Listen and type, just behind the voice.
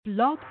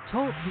Blog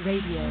Talk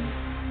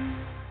Radio.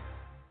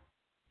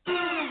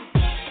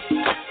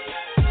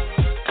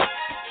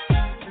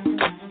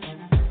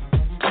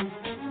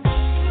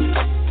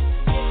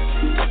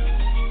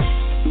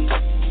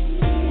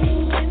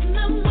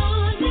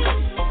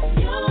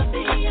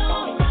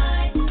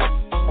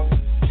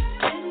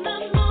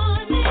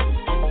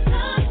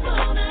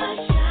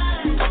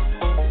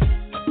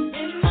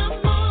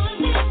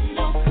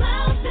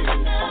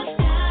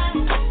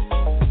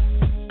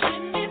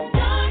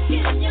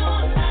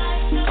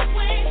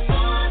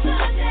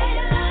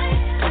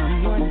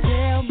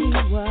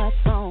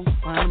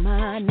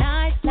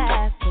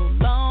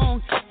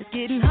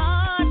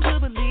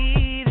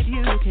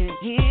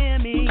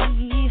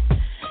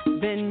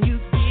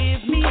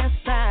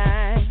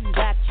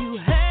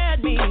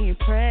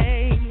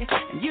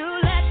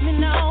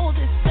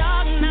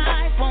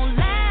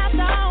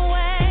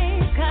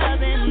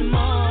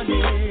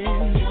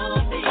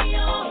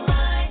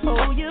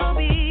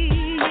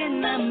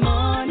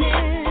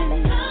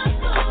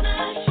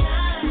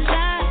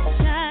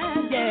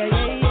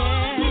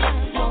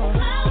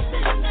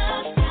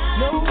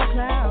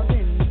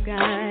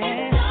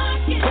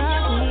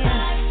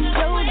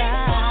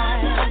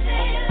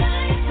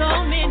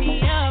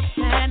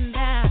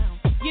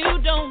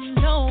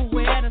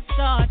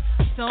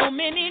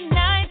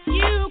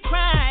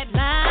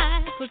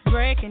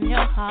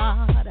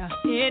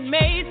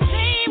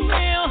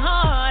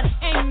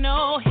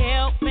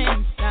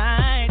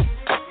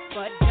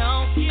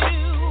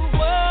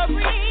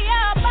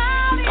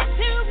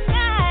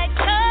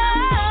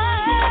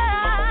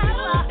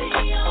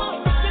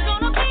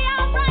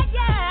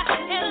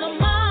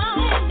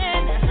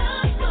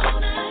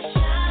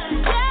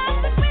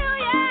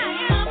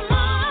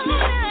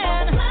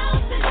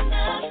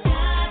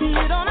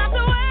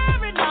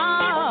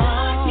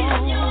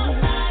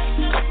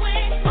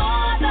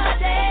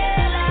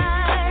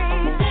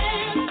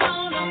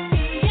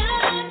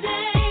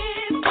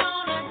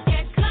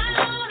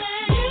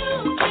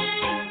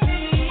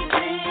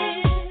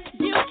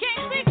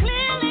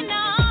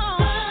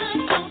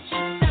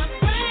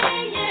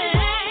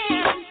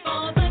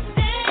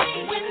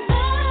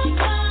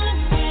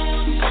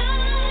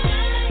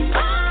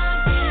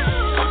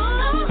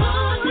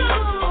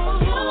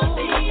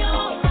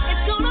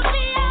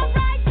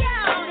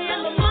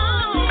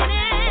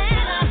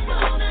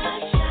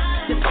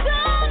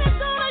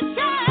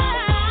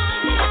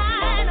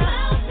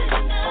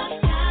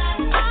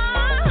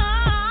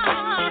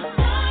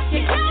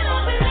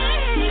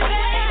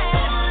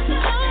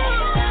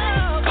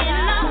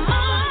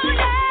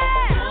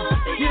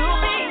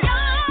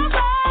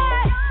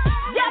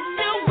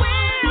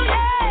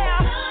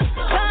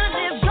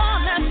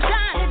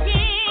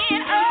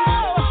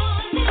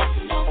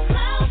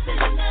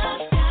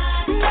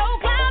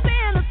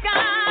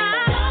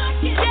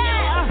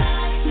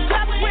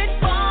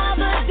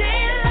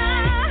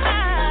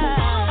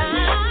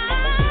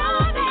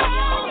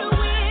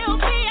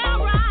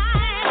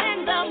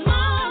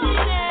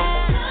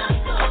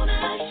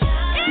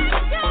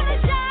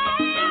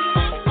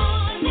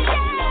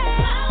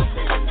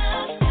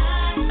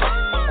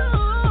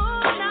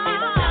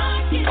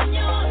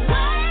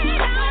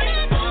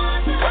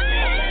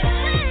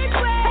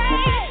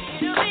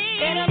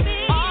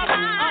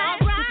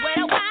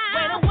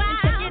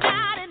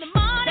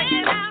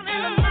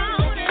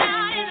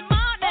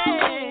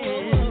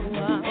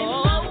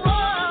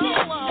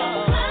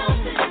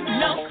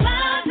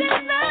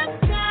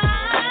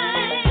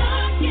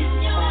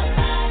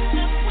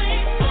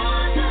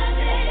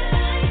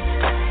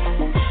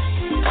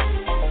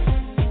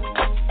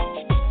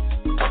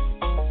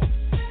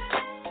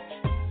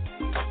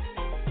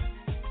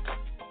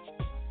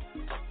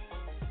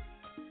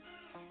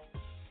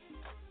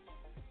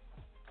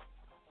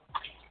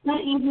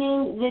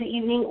 Good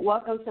evening.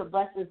 Welcome to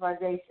Blessings by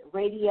Grace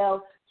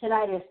Radio.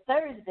 Tonight is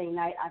Thursday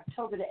night,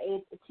 October the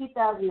 8th,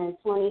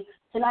 2020.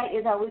 Tonight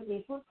is our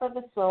weekly Food for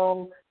the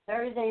Soul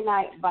Thursday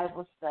night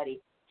Bible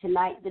study.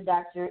 Tonight the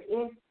doctor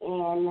is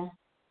in.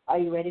 Are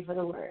you ready for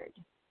the word?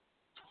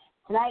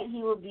 Tonight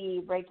he will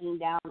be breaking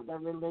down the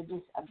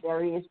religious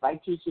barriers by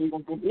teaching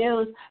the good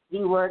news,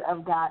 the word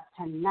of God.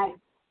 Tonight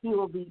he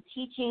will be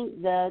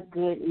teaching the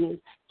good news,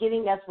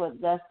 giving us what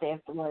thus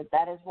saith the Lord.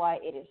 That is why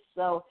it is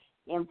so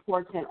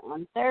important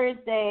on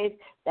Thursdays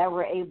that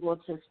we're able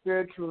to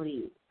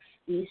spiritually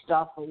feast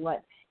off of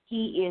what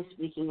he is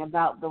speaking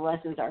about. The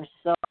lessons are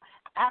so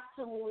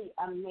absolutely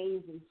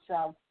amazing.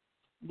 So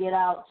get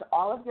out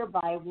all of your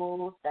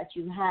Bibles that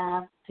you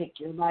have, pick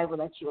your Bible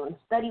that you want to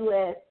study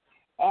with,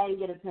 and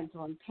get a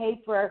pencil and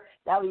paper.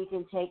 That way you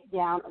can take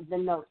down the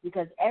notes,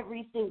 because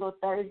every single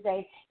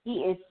Thursday he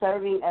is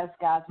serving us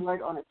God's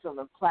word on a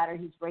silver platter.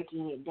 He's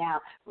breaking it down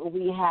where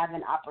we have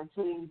an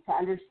opportunity to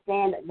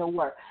understand the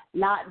word,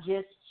 not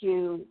just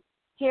to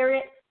hear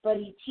it, but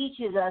he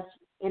teaches us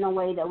in a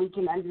way that we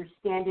can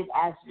understand it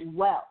as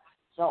well.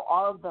 So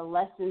all of the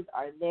lessons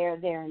are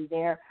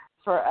there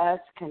for us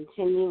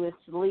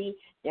continuously.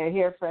 They're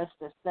here for us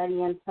to study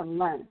and to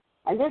learn.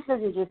 And this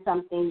isn't just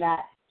something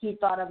that he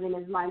thought of in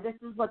his mind. This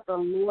is what the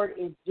Lord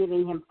is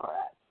giving him for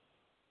us.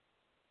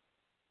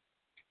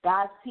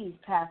 God's peace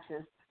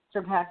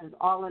surpasses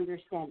all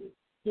understanding.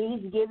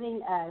 He's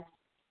giving us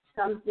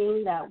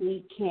something that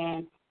we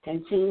can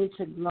continue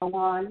to grow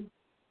on,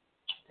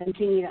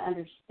 continue to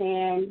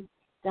understand,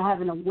 to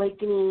have an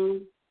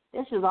awakening.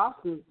 This is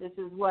awesome. This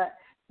is what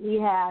we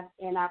have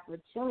an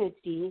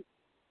opportunity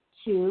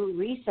to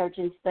research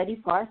and study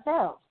for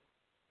ourselves.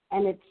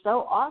 And it's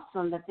so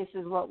awesome that this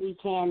is what we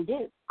can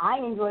do. I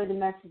enjoy the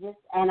messages,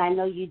 and I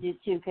know you do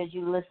too, because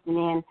you listen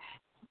in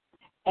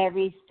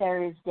every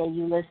Thursday.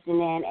 You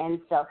listen in, and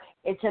so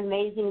it's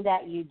amazing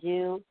that you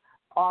do.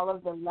 All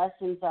of the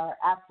lessons are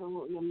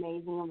absolutely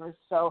amazing, and we're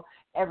so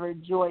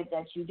overjoyed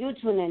that you do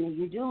tune in and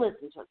you do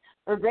listen to us.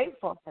 We're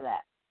grateful for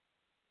that.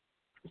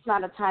 It's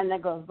not a time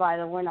that goes by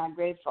that we're not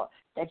grateful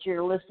that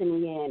you're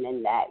listening in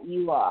and that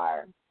you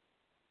are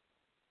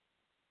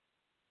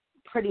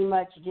pretty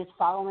much just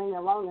following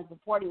along and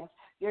supporting us.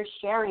 You're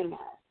sharing us,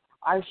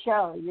 our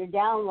show. You're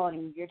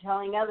downloading. You're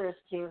telling others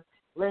to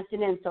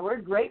listen in. So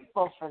we're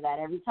grateful for that.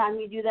 Every time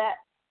you do that,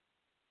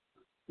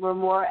 we're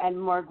more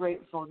and more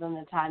grateful than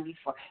the time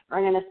before.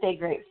 We're going to stay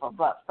grateful.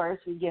 But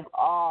first, we give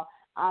all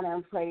honor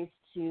and praise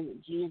to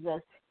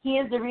Jesus. He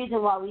is the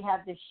reason why we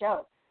have this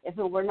show. If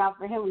it were not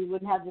for him, we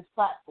wouldn't have this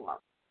platform.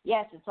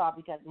 Yes, it's all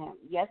because of him.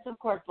 Yes, of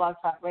course, Blog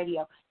Talk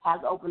Radio has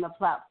opened a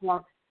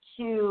platform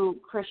to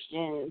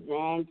Christians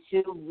and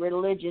to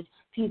religious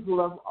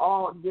people of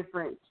all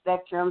different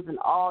spectrums and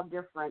all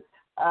different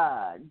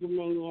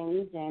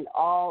dominions and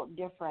all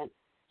different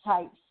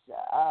types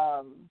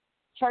of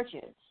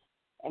churches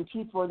and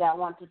people that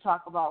want to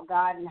talk about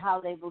God and how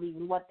they believe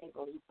and what they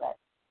believe. But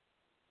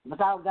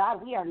without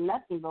God, we are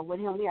nothing, but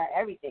with him, we are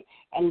everything.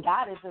 And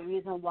God is the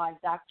reason why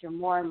Dr.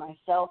 Moore and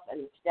myself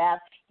and the staff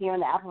here in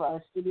the Apple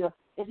Hour studio,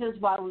 this is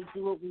why we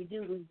do what we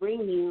do. We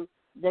bring you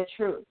the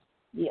truth,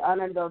 the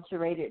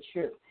unadulterated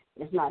truth.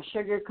 It's not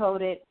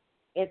sugar-coated.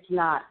 It's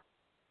not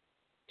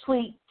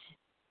tweaked.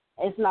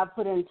 It's not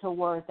put into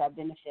words that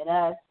benefit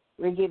us.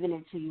 We're giving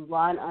it to you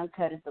raw and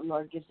uncut as the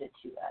Lord gives it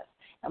to us.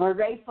 And we're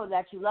grateful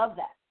that you love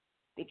that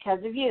because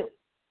of you.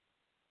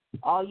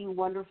 All you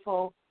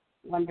wonderful,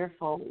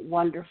 wonderful,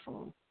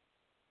 wonderful,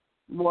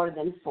 more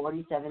than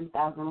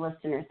 47,000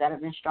 listeners that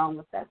have been strong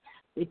with us.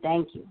 We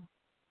thank you.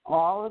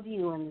 All of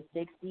you in the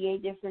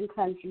 68 different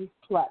countries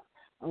plus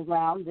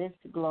around this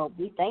globe,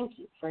 we thank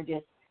you for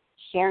just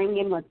sharing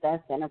in with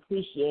us and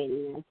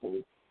appreciating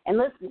us and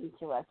listening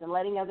to us and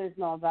letting others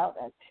know about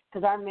us.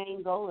 Because our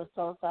main goal is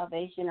soul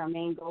salvation. Our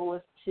main goal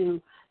is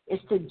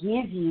to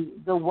give you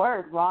the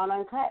word raw and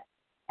uncut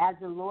as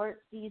the Lord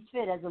sees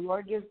fit, as the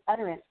Lord gives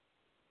utterance.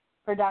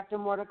 For Dr.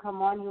 Moore to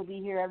come on, he'll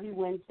be here every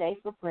Wednesday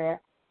for prayer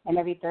and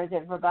every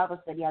Thursday for Bible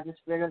study. As the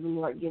Spirit of the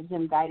Lord gives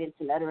him guidance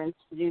and utterance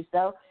to do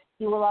so,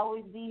 he will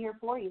always be here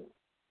for you.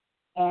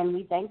 And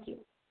we thank you.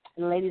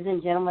 And ladies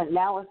and gentlemen,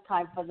 now it's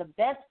time for the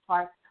best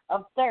part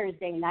of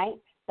Thursday night,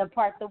 the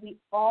part that we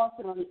all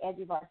sit on the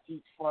edge of our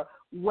seats for,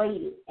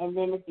 waiting. And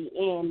then at the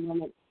end,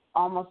 when it's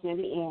almost near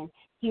the end,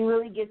 he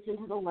really gets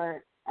into the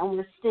word, and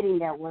we're sitting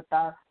there with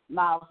our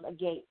mouths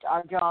agape.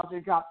 Our jaws are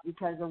dropped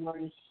because the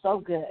word is so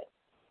good,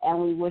 and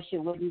we wish it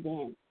wouldn't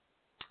end.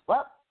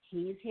 Well,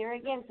 he's here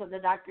again, so the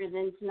doctor is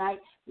in tonight.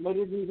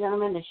 Ladies and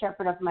gentlemen, the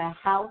shepherd of my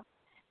house,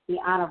 the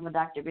Honorable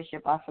Dr.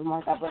 Bishop Austin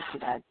Moore. God bless you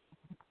guys.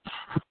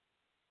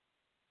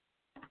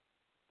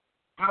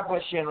 God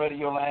bless you in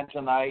Radio Land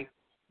tonight.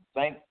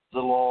 Thank the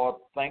Lord.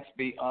 Thanks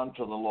be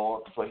unto the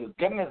Lord for his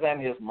goodness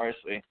and his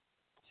mercy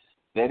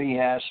that he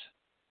has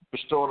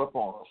bestowed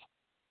upon us.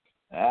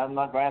 As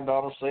my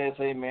granddaughter says,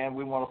 amen,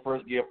 we want to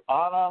first give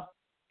honor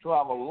to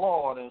our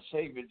Lord and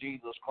Savior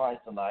Jesus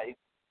Christ tonight,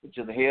 which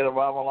is the head of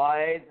our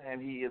lives,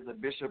 and he is the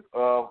bishop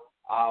of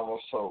our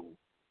soul.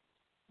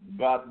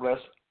 God bless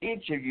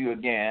each of you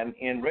again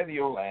in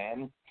Radio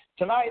Land.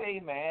 Tonight,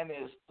 amen,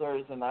 is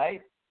Thursday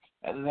night,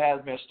 as it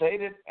has been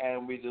stated,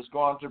 and we're just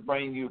going to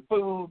bring you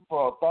food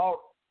for thought,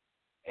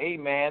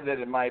 amen, that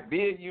it might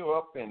build you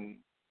up and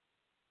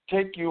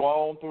take you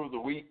on through the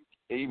week,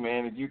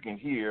 amen, if you can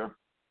hear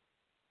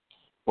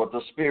what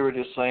the Spirit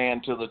is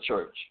saying to the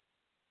church.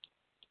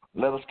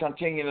 Let us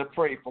continue to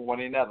pray for one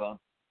another.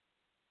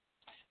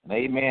 And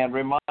amen,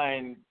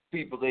 remind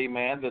people,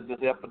 amen, that this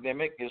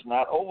epidemic is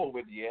not over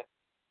with yet.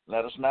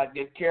 Let us not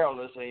get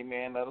careless,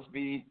 amen. Let us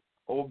be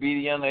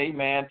obedient,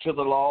 amen, to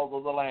the laws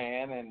of the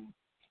land and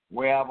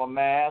wear our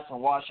mask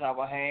and wash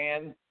our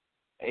hands,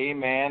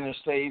 amen, and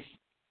stay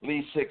at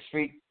least 6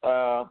 feet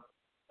from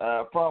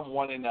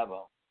one another.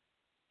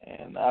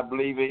 And I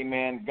believe,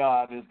 amen,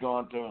 God is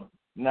going to,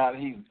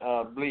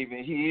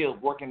 believing he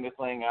is working this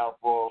thing out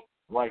for us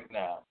right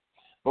now.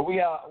 But we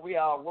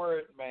are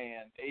word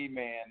man,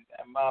 amen.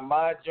 And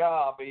my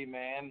job,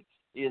 amen,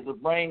 is to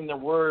bring the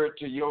word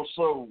to your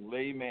soul,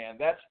 amen.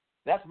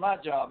 That's my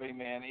job,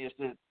 amen, is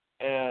to,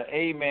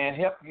 amen,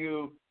 help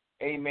you,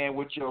 amen,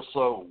 with your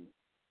soul.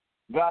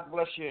 God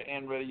bless you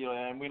in Radio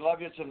Land. We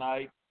love you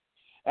tonight.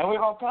 And we're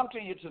going to come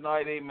to you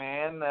tonight,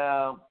 amen,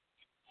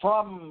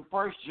 from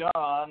 1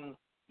 John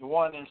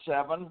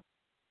 1:7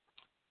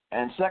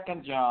 and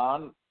 2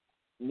 John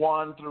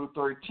 1 through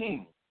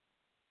 13.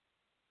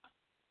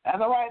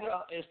 And the writer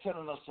is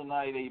telling us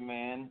tonight,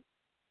 amen,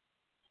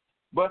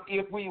 but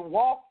if we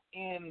walk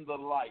in the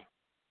light,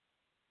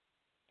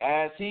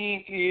 as he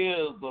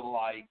is the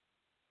light,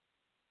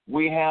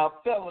 we have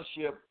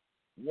fellowship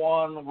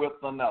one with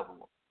another.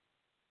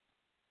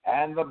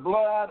 And the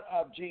blood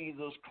of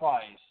Jesus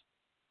Christ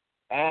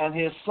and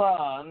his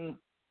Son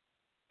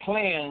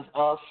cleanse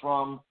us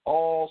from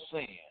all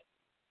sin.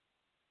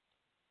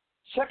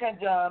 2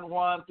 John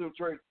 1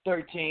 through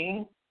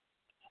 13,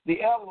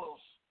 the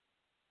elders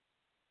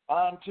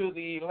unto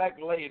the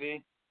elect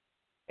lady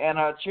and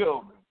her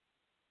children,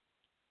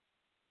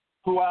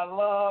 who I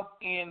love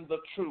in the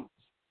truth,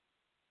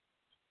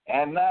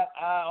 and not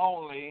I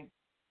only,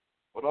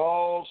 but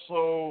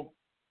also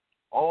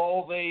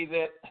all they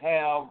that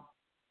have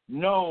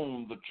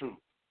known the truth.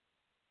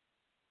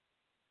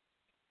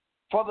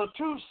 For the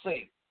truth's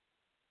sake,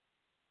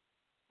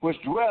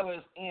 which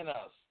dwelleth in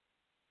us,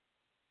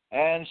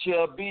 and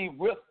shall be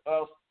with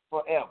us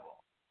forever.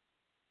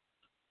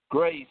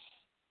 Grace,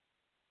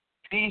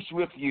 peace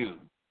with you,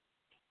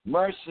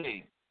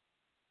 mercy,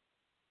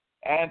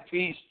 and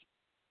peace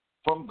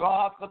from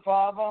God the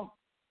Father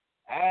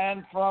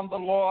and from the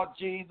Lord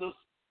Jesus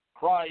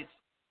Christ,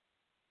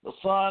 the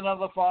Son of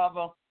the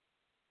Father,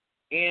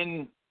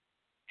 in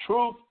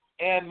truth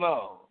and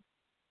love.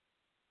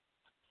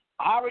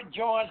 I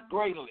rejoice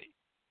greatly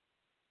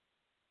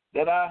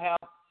that I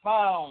have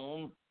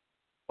found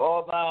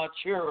all thy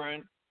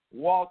children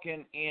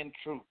walking in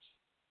truth,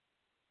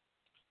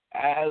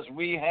 as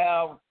we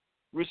have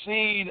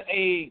received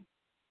a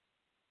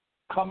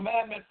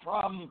commandment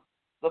from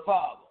the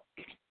Father.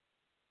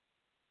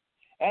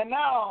 And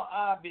now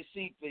I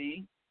beseech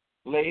thee,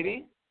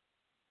 lady,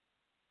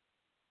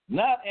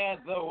 not as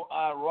though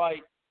I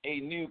write a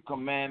new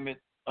commandment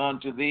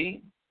unto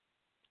thee,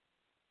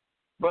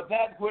 but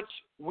that which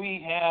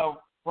we have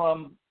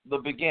from the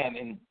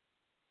beginning,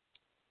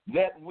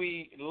 that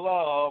we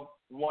love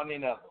one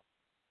another.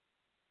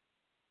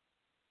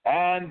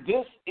 And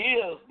this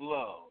is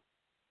love,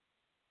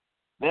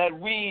 that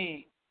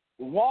we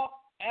walk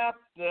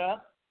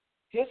after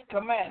his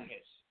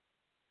commandments.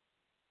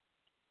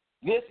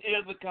 This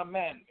is the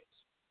commandments,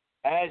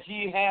 as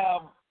ye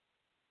have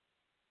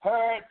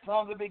heard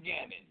from the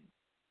beginning,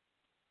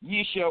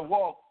 ye shall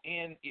walk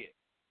in it.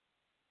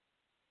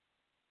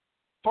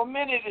 For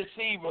many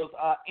deceivers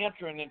are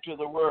entering into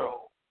the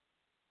world,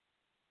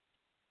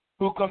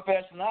 who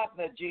confess not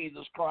that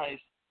Jesus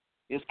Christ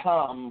is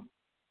come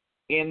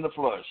in the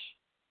flesh.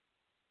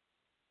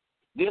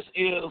 This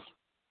is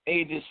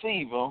a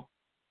deceiver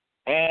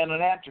and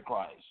an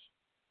antichrist.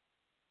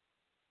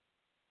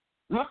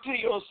 Look to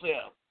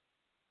yourself,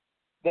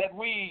 that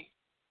we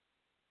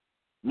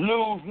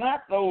lose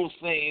not those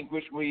things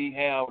which we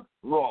have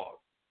wrought,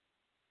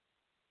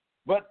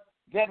 but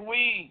that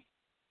we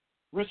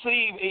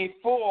receive a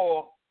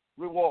full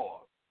reward.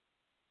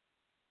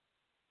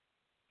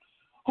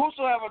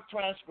 Whosoever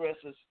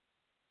transgresses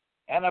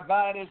and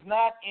abideth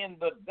not in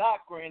the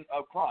doctrine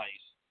of Christ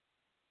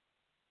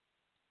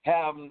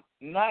have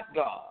not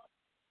God.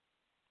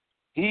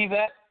 He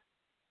that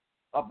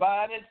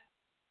abideth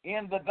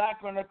in the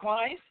doctrine of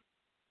Christ,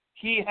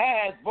 he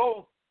has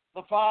both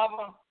the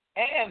Father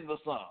and the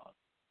Son.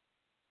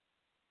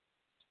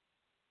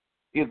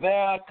 If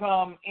there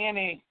come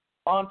any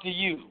unto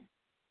you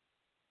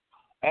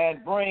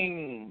and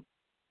bring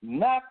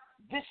not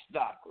this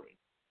doctrine,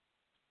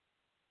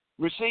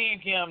 receive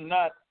him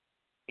not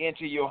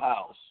into your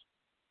house,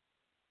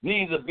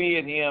 neither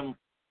bid him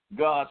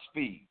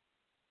Godspeed.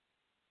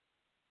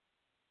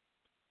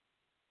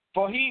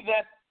 For he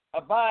that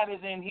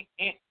abideth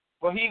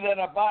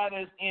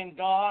in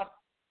God,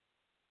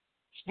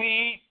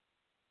 speed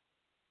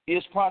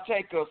is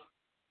partaker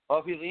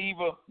of his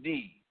evil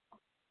deed.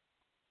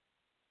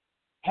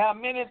 Have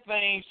many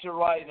things to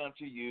write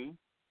unto you.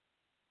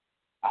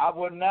 I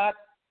would not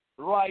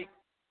write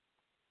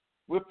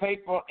with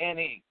paper and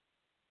ink,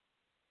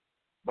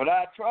 but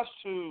I trust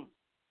to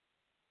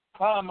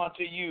come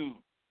unto you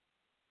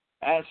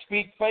and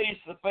speak face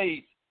to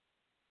face,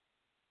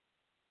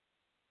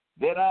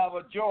 that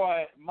our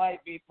joy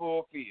might be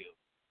fulfilled.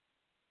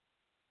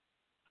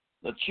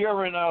 The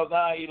children of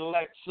thy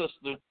elect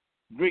sister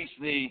greet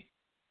thee.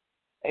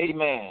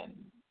 Amen.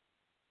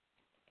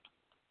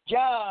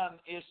 John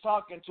is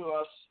talking to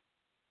us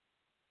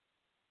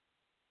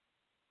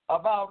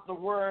about the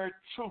word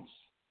truth.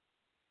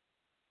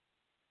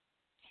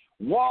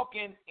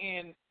 Walking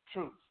in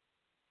truth.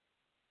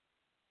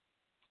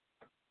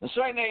 And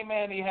certainly,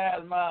 amen, he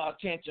has my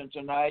attention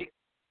tonight,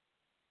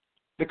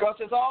 because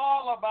it's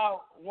all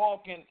about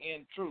walking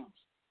in truth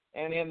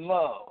and in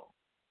love.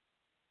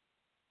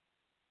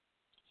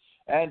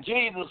 And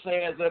Jesus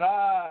says that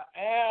I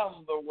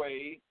am the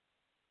way,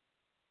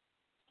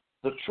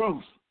 the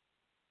truth,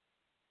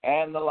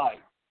 and the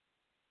light.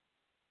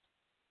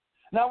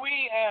 Now,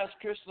 we as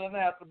Christians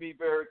have to be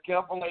very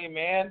careful,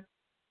 amen,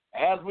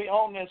 as we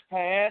on this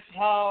path,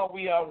 how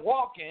we are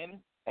walking,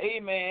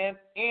 amen,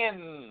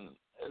 in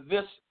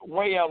this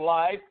way of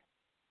life,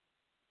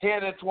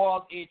 headed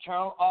towards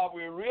eternal? Are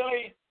we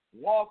really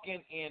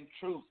walking in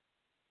truth?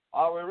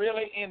 Are we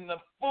really in the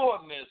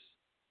fullness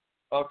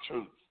of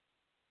truth?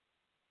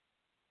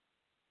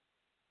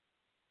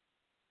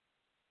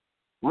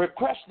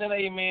 Requesting,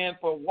 amen,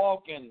 for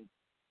walking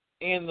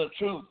in the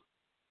truth.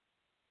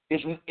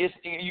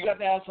 You got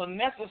to have some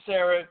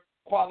necessary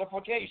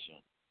qualification.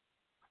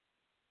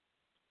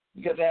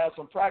 You got to have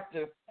some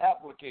practice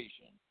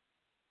application.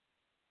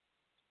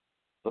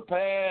 The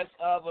path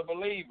of the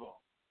believer.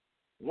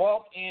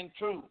 Walk in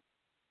truth.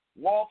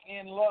 Walk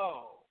in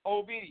love.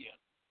 Obedience.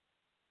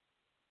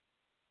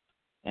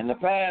 And the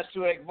path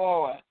to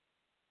avoid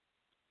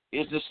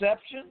is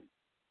deception,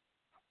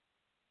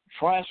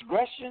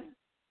 transgression,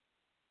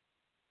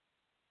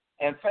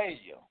 and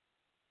failure.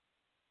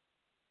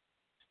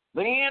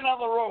 The end of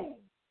the road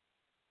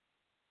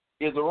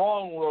is the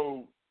wrong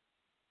road,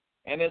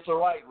 and it's the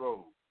right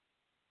road.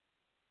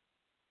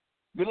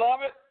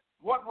 Beloved,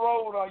 what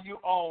road are you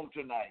on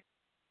tonight?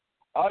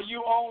 Are you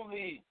on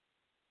the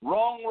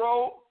wrong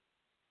road?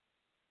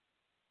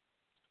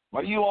 Or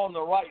are you on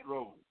the right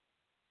road?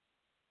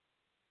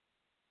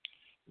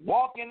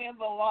 Walking in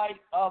the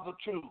light of the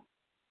truth.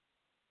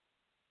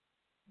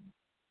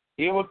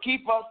 It will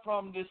keep us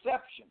from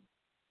deception.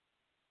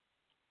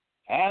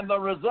 And the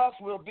results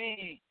will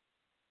be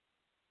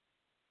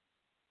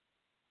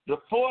the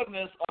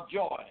fullness of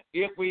joy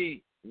if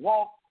we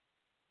walk,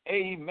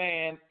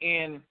 amen,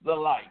 in the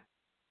light.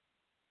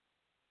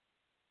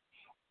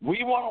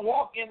 We want to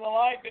walk in the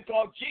light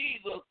because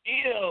Jesus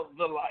is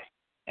the light.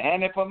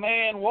 And if a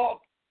man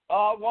walk,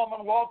 or a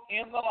woman walk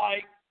in the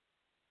light,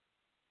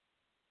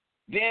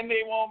 then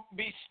they won't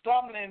be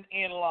stumbling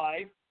in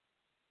life,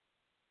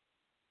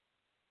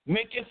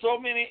 making so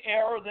many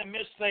errors and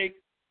mistakes.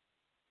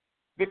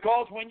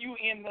 Because when you're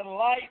in the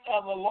light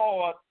of the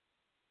Lord,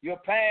 your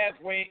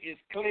pathway is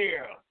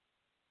clear,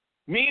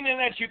 meaning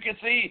that you can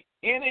see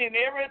any and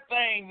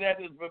everything that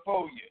is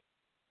before you.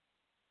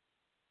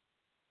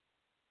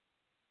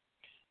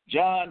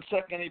 John's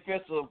second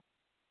epistle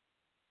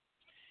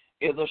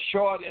is a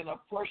short and a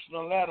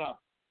personal letter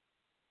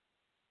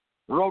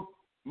wrote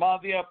by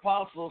the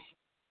apostles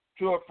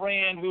to a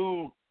friend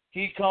who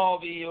he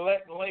called the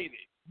elect lady.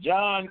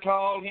 John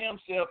called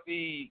himself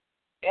the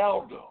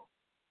elder.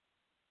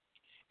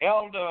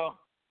 Elder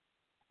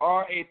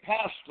or a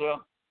pastor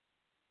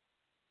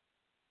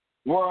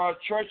were a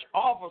church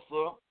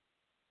officer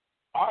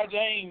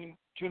ordained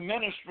to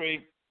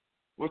ministry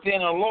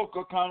within a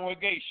local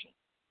congregation.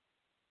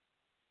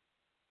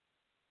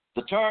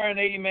 The term,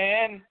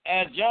 amen,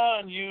 as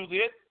John used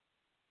it,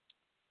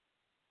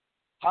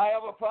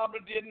 however, probably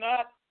did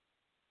not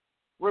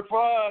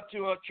refer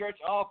to a church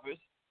office,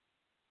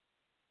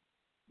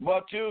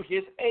 but to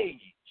his age.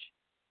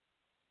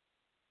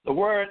 The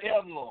word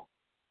elder,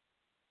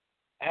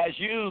 as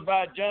used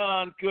by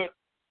John, could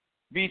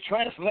be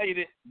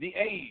translated the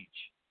age,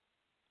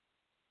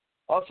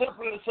 or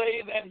simply to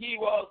say that he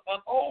was an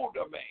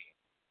older man.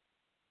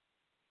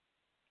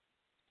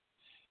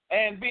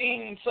 And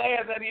being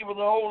said that he was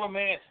an older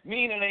man,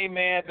 meaning,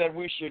 amen, that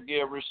we should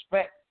give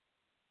respect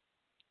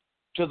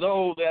to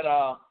those that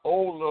are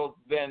older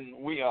than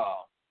we are.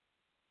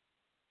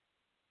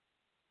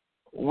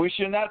 We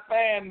should not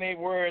fan their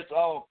words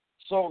off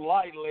so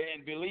lightly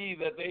and believe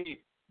that they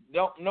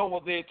don't know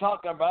what they're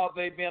talking about.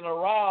 They've been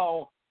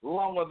around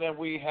longer than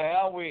we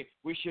have. We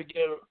should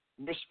give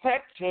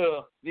respect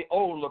to the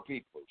older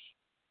peoples.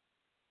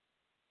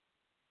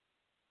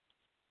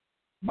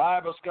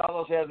 Bible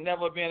scholars have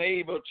never been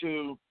able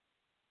to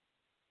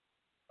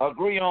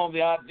agree on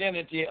the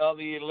identity of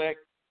the elect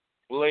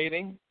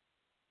lady.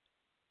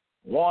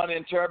 One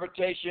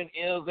interpretation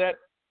is that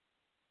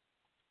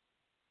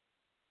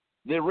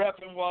the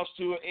reference was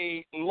to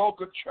a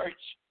local church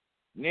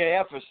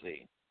near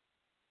Ephesus.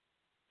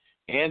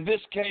 In this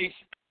case,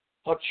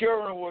 her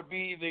children would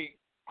be the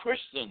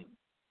Christians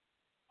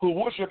who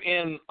worship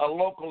in a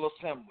local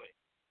assembly.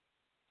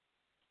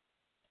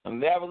 And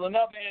there was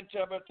another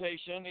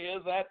interpretation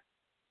is that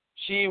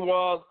she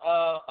was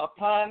a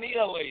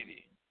pioneer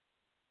lady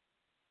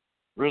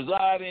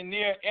residing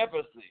near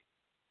Ephesus.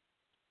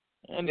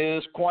 And it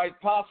is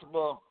quite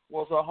possible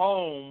was a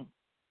home,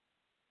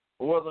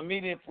 was a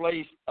meeting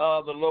place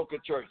of the local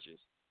churches.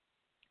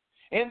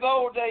 In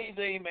those days,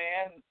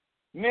 amen,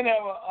 many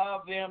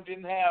of them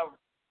didn't have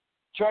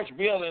church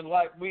buildings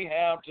like we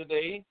have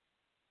today,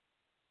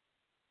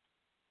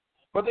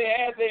 but they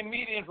had their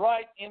meetings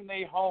right in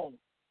their home.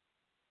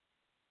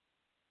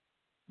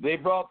 They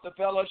brought the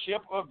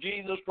fellowship of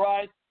Jesus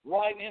Christ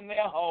right in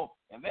their home,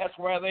 and that's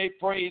where they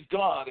praise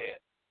God at.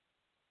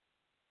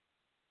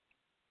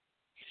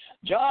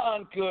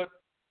 John could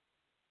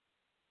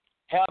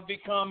have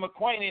become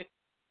acquainted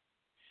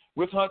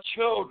with her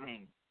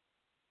children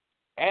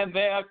and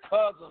their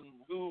cousins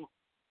who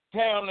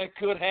apparently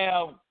could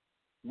have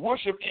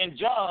worshiped in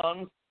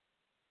John's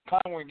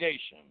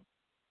congregation.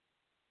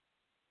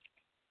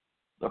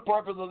 The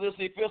purpose of this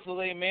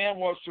epistle, amen,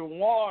 was to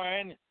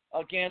warn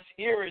against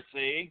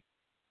heresy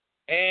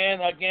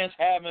and against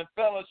having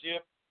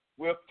fellowship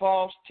with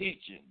false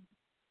teaching.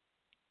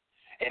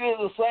 It is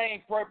the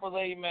same purpose,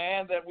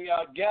 amen, that we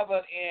are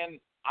gathered in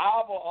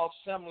our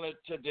assembly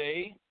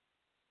today,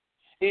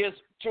 is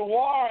to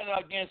warn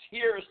against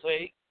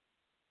hearsay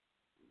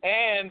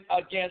and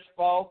against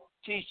false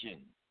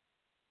teaching.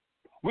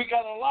 We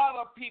got a lot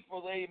of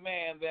people,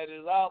 amen, that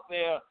is out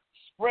there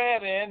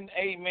spreading,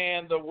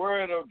 amen, the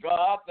word of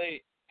God.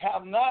 They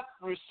have not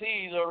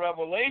received a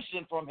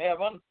revelation from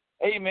heaven,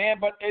 amen,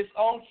 but it's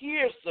on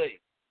hearsay,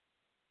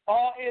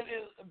 or it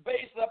is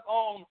based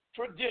upon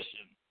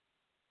tradition.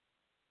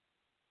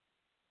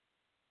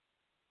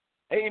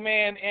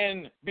 Amen,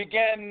 and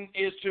began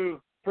is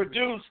to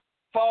produce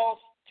false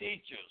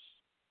teachers.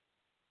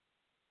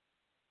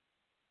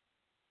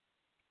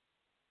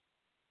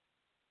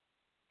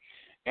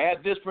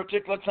 At this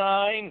particular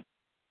time,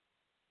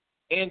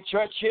 in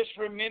church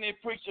history, many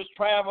preachers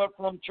traveled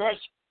from church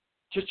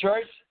to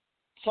church.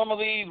 Some of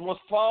these were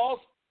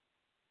false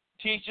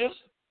teachers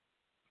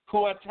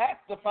who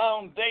attacked the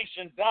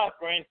foundation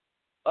doctrine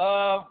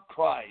of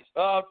Christ,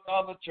 of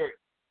the church.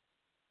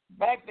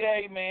 Back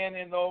there, amen,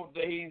 in those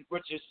days,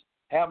 which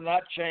have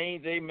not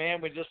changed, amen,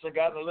 we just have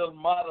got a little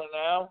modern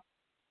now,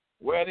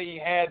 where they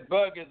had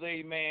buggies,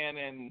 amen,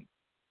 and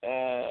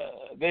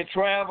they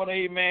traveled,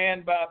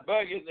 amen, by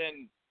buggies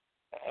and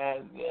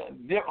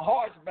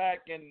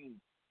horseback and,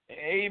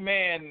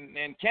 amen,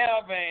 and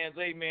caravans,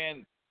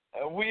 amen.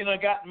 We done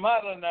got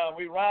modern now.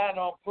 We ride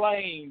on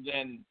planes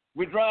and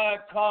we drive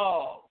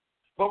cars.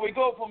 But we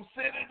go from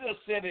city to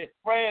city,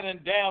 spreading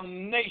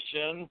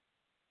damnation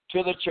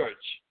to the church.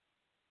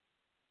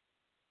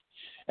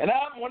 And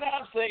when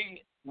I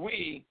say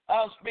we,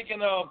 I'm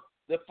speaking of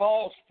the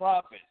false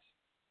prophets.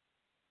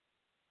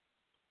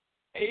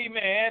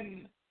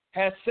 Amen.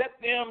 Has set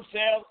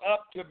themselves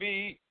up to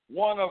be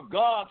one of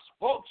God's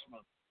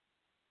spokesmen,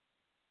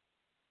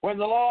 when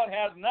the Lord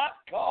has not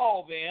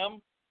called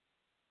them,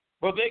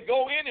 but they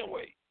go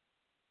anyway.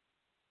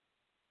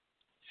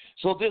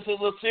 So this is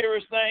a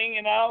serious thing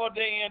in our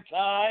day and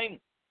time,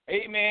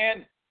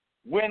 amen.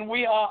 When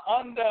we are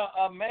under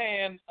a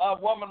man, a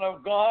woman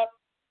of God,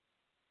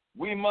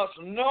 we must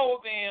know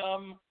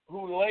them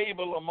who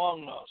labor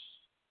among us.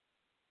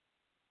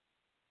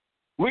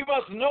 We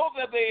must know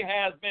that they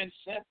have been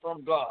sent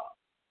from God.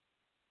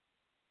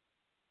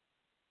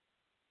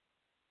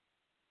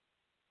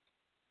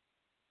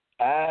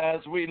 As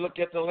we look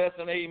at the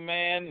lesson,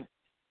 amen,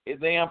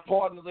 the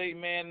importance,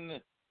 amen,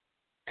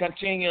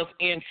 continues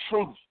in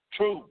truth.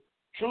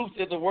 Truth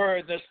is the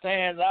word that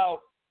stands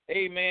out,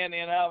 amen,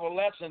 in our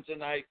lesson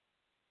tonight.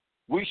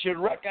 We should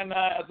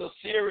recognize the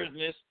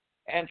seriousness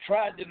and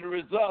tragedy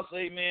results,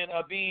 amen,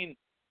 of being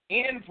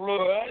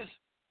influenced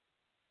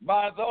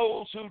by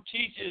those who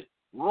teach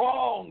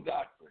wrong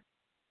doctrine.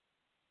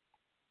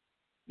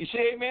 You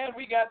see, amen,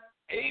 we got,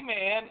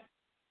 amen,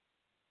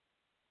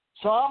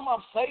 some of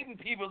Satan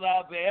people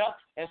out there,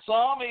 and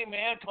some,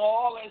 amen,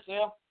 call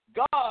themselves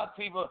God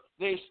people.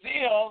 They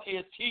still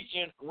is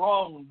teaching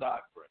wrong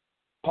doctrine.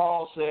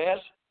 Paul says,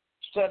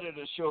 study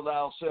to show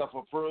thyself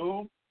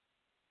approved,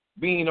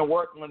 being a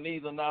workman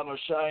neither not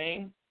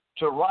ashamed,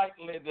 to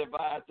rightly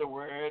divide the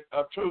word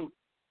of truth.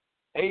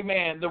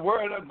 Amen. The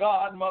word of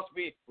God must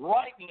be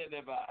rightly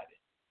divided.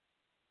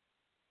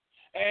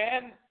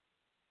 And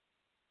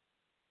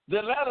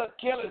the letter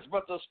killeth,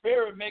 but the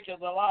spirit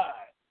maketh alive.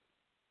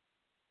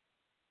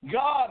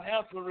 God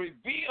has to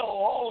reveal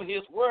all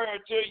his word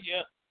to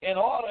you in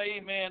order,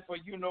 amen, for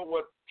you know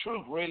what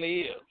truth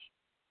really is.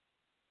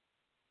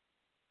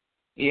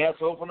 He has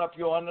to open up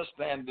your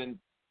understanding,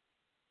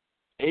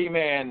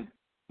 amen,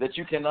 that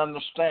you can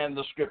understand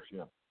the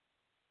scripture.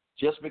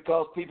 Just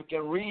because people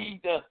can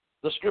read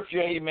the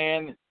scripture,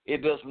 amen,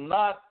 it does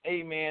not,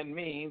 amen,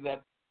 mean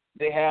that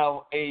they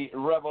have a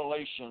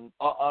revelation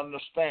or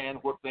understand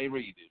what they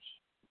read is.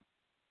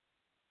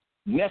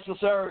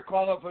 Necessary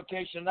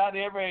qualification, not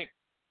every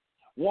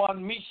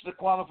one meets the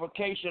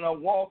qualification of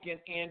walking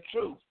in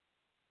truth.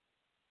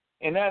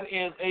 And that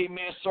is,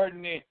 amen,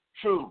 certainly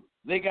true.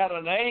 They got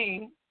a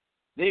name.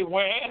 They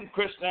wear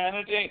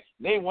Christianity.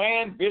 They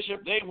wear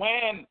bishop. They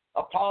wear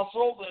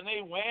apostles. And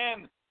they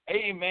wear,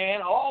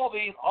 amen, all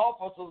these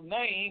officers'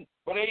 names.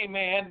 But,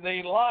 amen,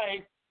 their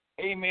life,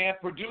 amen,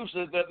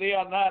 produces that they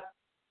are not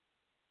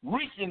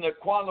reaching the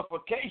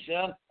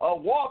qualification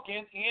of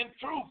walking in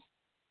truth.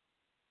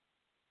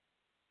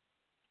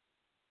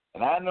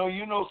 And I know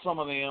you know some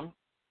of them.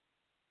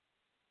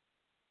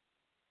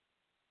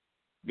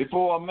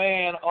 Before a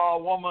man or a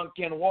woman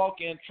can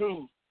walk in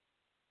truth,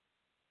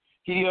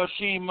 he or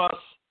she must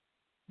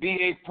be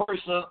a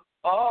person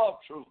of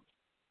truth.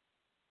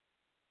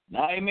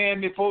 Now,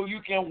 amen, before you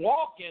can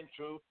walk in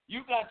truth,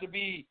 you got to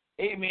be,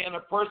 amen, a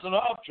person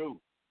of truth.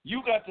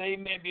 You got to,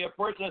 amen, be a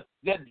person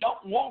that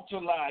don't want to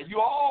lie.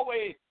 You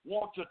always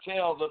want to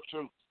tell the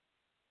truth.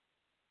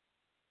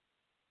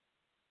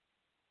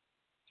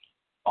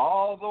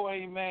 Although,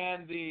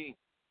 amen, the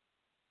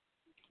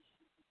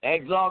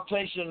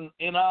exaltation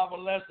in our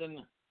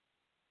lesson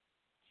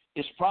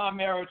is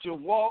primary to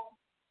walk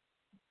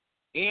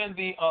in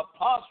the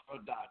apostle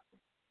doctrine.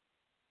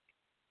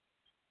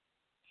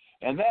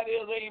 And that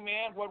is,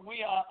 amen, what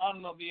we are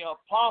under the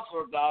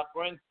apostle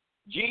doctrine,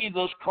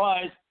 Jesus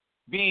Christ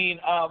being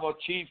our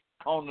chief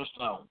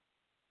cornerstone.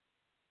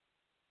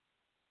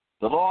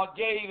 The Lord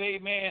gave,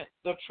 amen,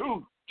 the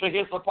truth to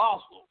his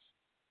apostles.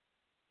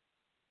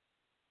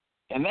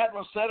 And that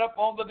was set up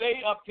on the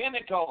day of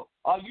Pentecost.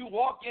 Are you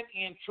walking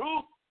in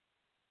truth?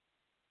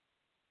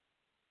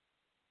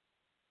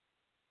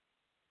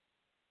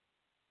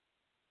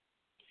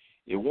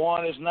 If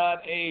one is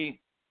not a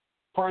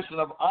person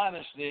of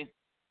honesty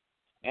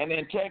and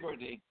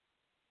integrity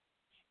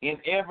in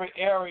every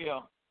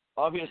area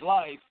of his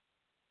life,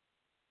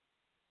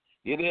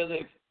 it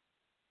is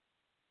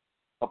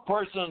a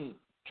person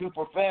to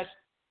profess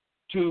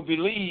to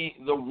believe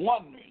the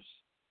wonders,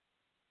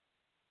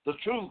 the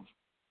truth,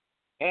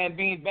 and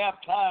being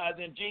baptized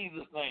in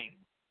Jesus' name.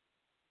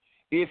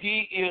 If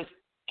he is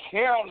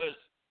careless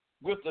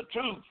with the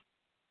truth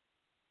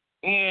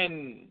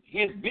in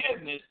his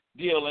business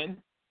dealing,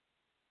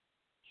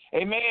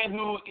 a man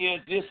who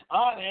is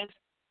dishonest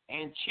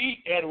and cheat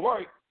at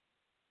work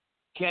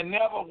can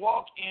never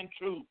walk in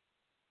truth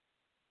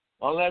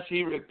unless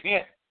he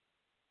repent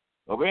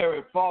of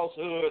every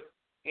falsehood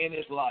in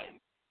his life.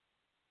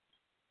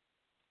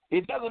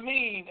 It doesn't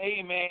mean,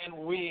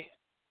 amen, we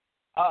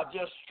are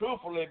just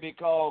truthfully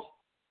because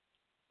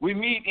we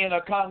meet in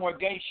a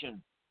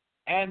congregation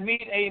and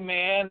meet,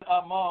 amen,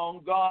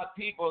 among God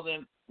people,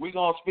 then we're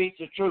going to speak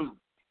the truth.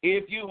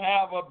 If you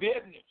have a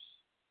business,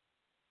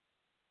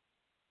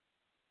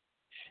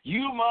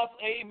 you must,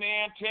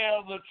 amen,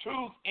 tell the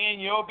truth in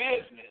your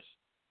business.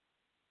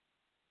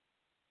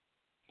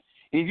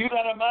 If you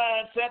got a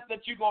mindset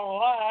that you're going to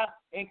lie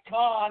and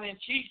con and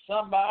cheat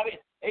somebody,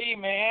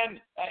 amen,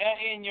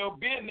 in your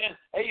business,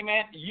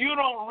 amen, you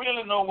don't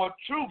really know what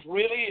truth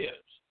really is.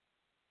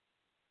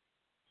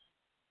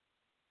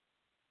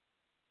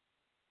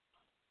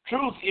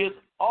 Truth is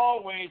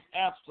always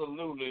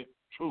absolutely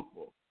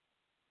truthful.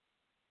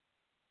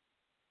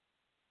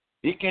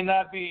 It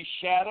cannot be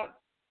shattered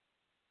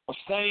or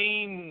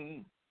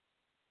stained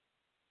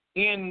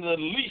in the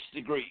least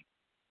degree.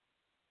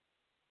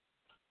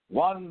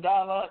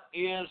 $1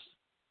 is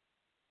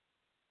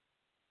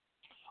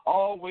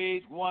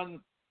always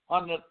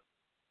 100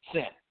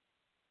 cents.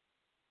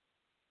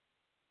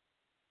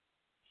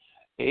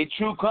 A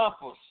true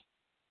compass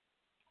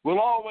will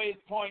always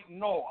point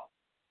north.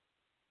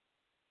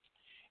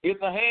 If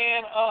the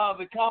hand of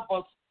the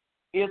compass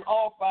is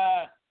off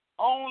by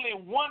only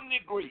 1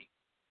 degree,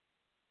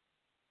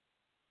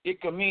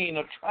 it could mean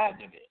a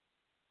tragedy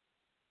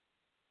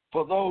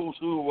for those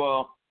who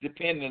are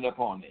dependent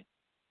upon it.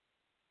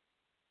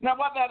 Now,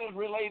 what that is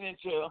relating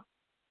to,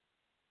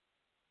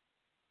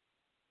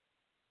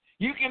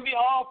 you can be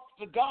off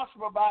the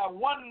gospel by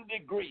 1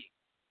 degree.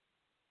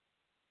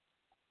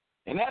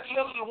 And that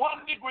little 1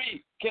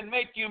 degree can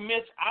make you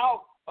miss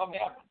out of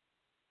heaven.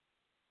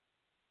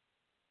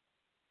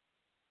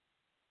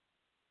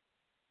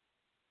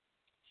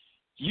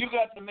 You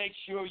got to make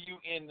sure you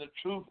in the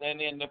truth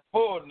and in the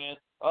fullness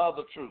of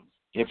the truth.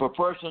 If a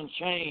person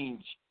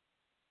change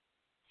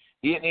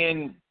it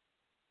in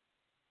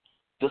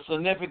the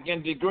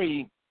significant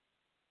degree,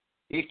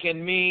 it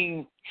can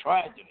mean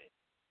tragedy.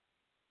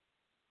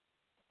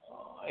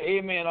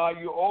 Amen. Are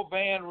you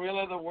obeying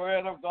really the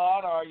word of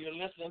God? Are you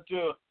listening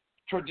to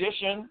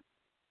tradition?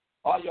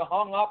 Are you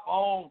hung up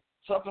on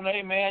something,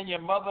 amen,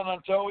 your mother done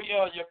told you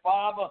or your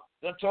father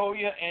done told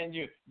you and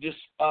you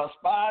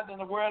despised in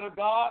the word of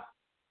God?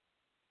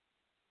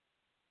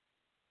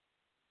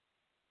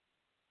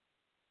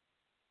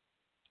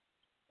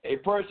 A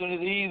person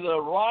is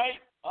either right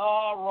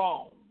or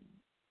wrong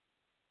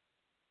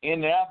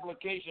in the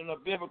application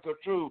of biblical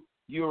truth.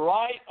 You're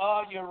right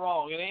or you're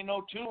wrong. It ain't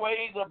no two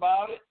ways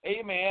about it.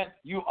 Amen.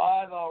 You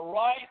either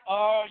right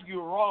or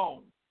you're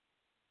wrong.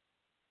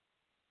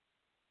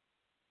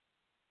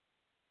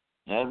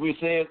 As we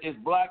said, it's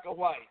black or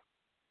white.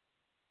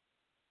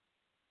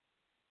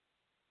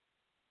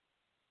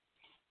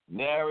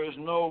 There is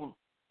no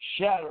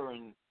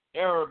shattering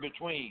error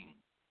between.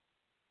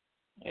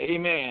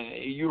 Amen.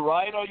 You're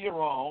right or you're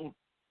wrong.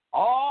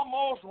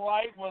 Almost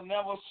right will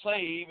never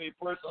save a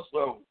person's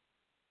soul.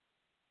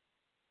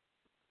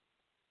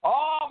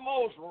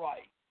 Almost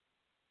right.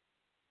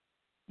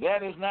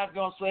 That is not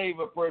going to save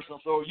a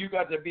person's soul. You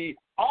got to be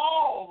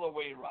all the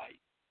way right.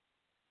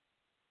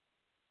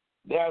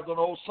 There's an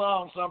old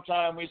song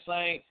sometime we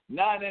sing,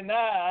 99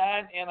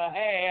 and a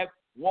half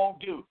won't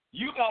do.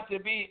 You got to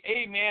be,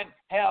 amen,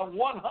 have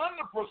 100%.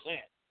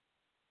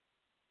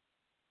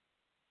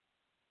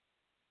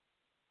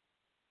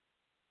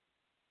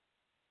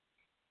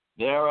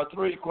 There are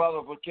 3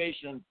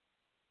 qualifications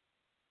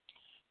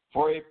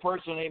for a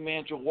person,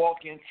 amen, to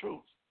walk in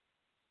truth.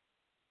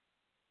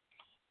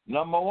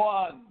 Number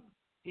 1,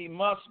 he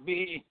must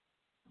be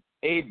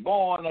a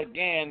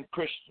born-again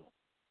Christian.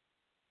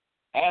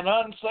 An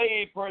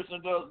unsaved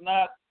person does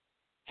not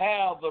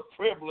have the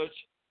privilege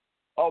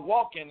of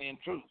walking in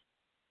truth.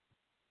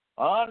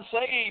 An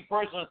unsaved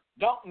person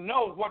don't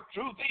know what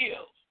truth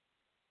is.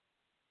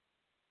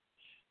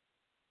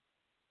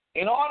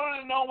 In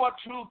order to know what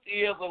truth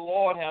is, the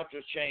Lord has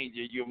to change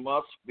it. You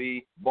must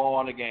be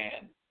born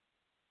again.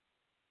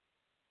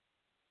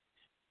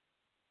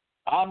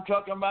 I'm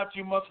talking about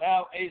you must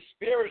have a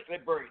spiritual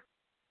birth.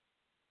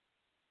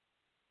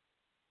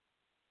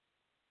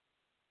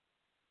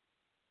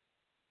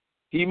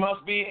 He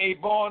must be a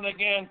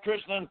born-again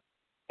Christian.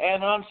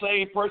 An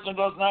unsaved person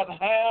does not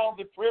have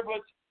the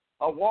privilege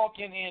of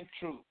walking in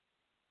truth.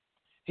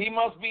 He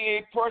must be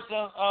a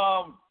person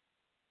of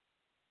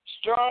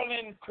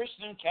sterling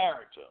Christian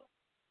character.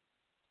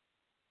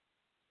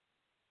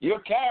 Your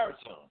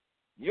character,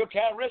 your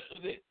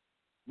characteristic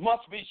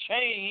must be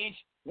changed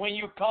when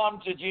you come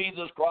to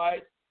Jesus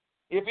Christ.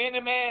 If any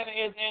man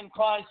is in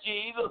Christ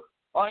Jesus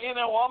or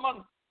any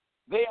woman,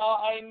 they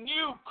are a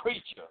new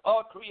creature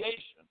or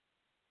creation.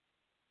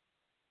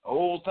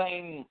 Old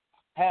thing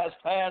has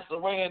passed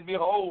away, and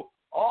behold,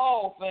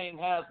 all things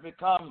has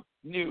become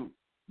new.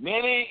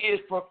 Many is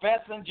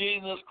professing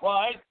Jesus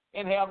Christ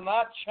and have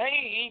not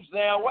changed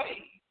their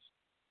ways.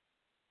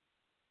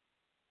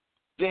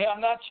 They have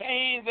not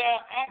changed their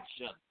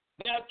action,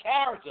 their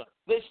character.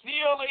 They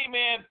still,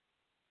 amen,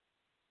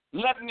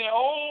 letting the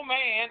old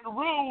man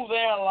rule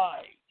their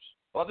lives,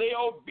 or they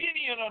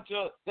obedient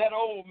unto that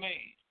old man.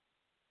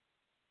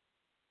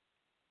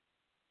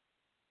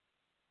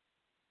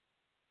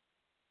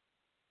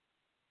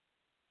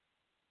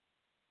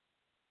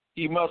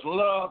 You must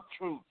love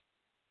truth.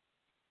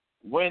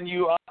 When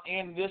you are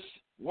in this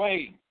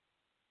way,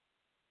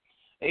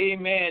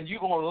 amen,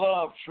 you're going to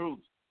love truth.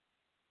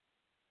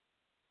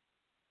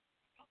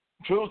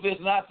 Truth is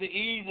not the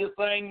easiest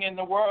thing in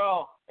the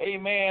world,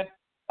 amen,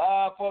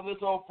 for this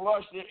old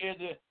flesh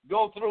to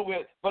go through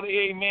it. But,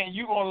 amen,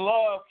 you're going to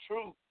love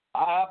truth.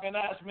 I've been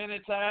asked many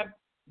times,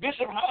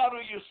 Bishop, how do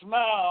you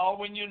smile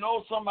when you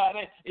know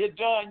somebody has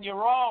done you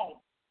wrong?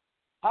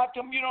 How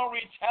come you don't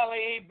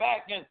retaliate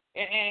back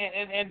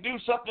and do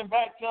something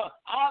back to them?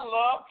 I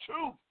love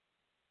truth.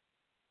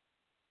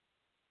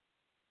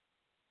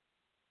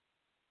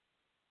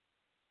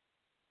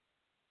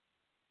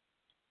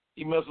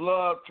 He must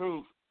love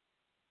truth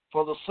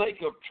for the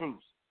sake of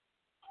truth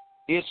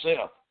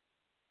itself.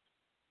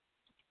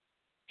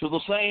 To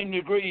the same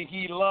degree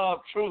he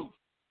loved truth,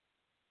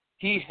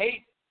 he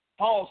hates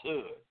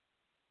falsehood.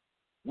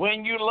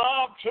 When you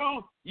love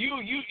truth, you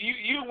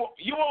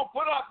won't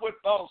put up with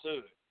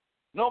falsehood,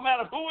 no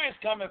matter who it's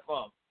coming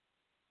from.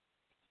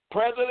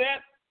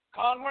 President,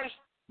 Congress,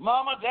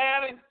 mama,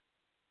 daddy,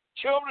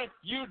 children,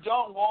 you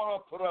don't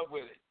want to put up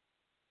with it.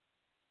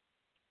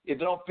 It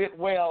don't fit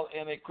well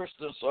in a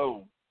Christian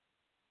soul.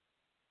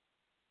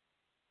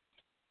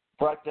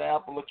 Practical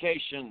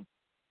application.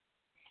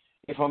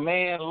 If a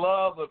man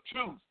loved the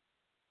truth,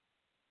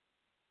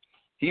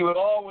 he would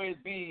always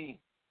be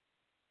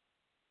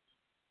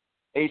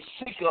a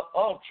seeker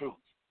of truth.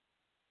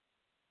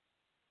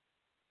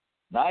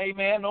 Now,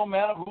 amen, no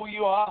matter who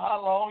you are,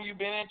 how long you've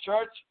been in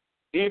church,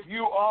 if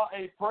you are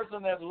a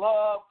person that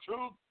loves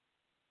truth,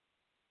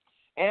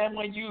 and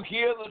when you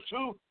hear the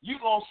truth, you're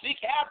going to seek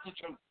after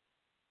truth.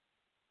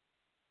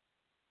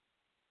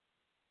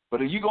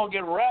 But if you're going to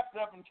get wrapped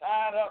up and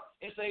tied up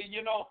and say,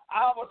 you know,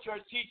 our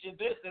church teaches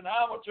this and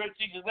our church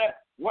teaches that,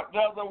 what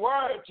does the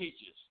word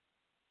teaches?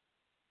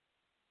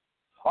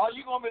 Are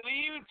you going to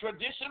believe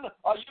tradition?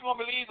 Or are you going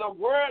to believe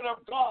the word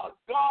of God?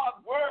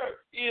 God's word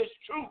is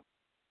truth.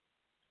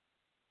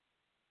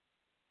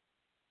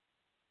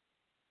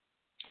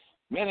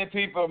 Many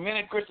people,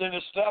 many Christians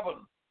are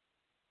stubborn.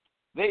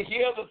 They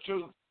hear the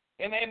truth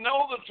and they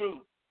know the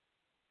truth.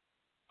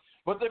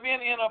 But they've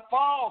been in a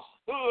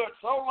falsehood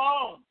so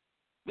long,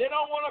 they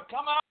don't want to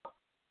come out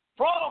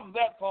from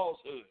that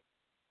falsehood.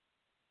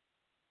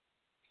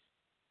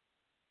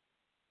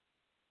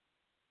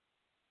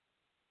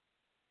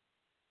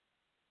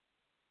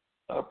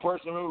 A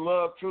person who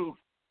loves truth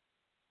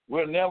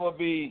will never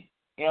be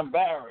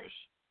embarrassed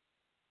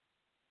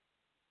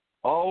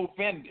or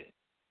offended.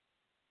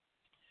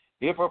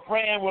 If a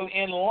friend will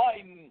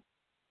enlighten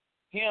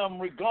him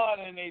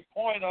regarding a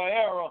point or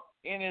error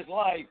in his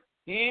life,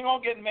 he ain't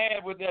going to get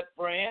mad with that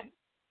friend.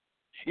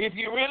 If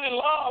you really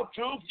love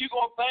truth, you're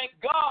going to thank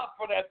God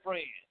for that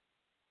friend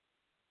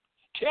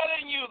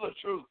telling you the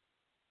truth.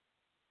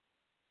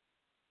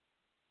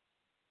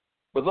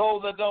 But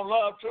those that don't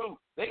love truth,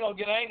 they're going to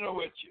get angry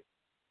with you.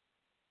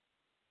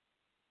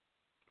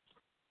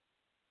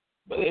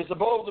 But they're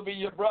supposed to be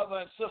your brother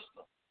and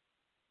sister.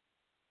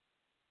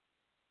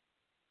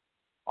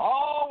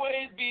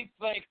 Always be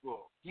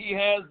thankful. He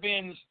has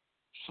been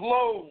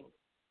shown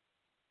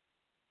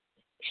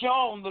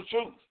the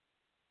truth.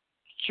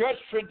 Church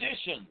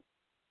tradition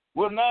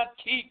will not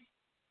keep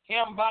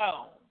him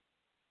bound.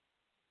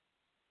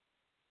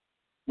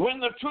 When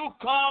the truth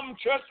comes,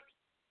 church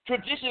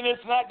tradition is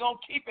not going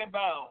to keep him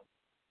bound.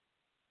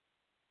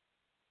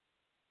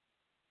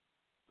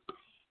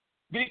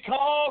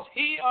 Because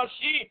he or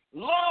she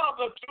loves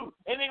the truth,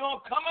 and they're going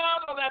to come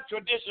out of that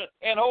tradition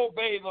and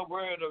obey the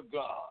word of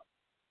God.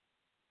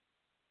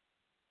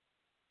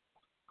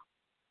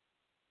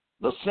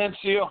 The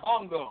sincere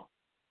hunger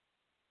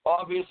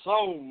of his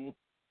soul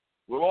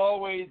will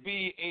always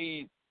be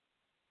a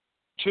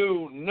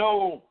to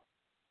know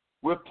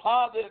with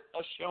positive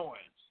assurance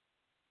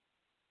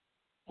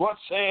what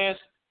says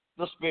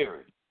the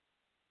Spirit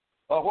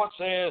or what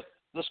says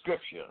the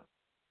Scripture.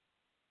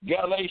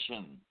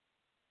 Galatians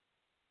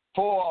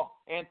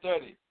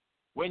 4:30.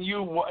 When you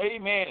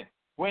really,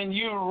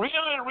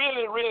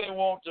 really, really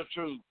want the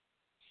truth,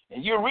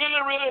 and you're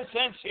really, really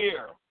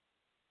sincere,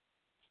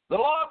 the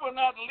Lord will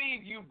not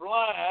leave you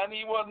blind.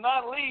 He will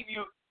not leave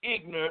you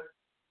ignorant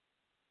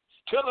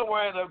to the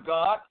Word of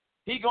God.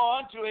 He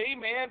going to,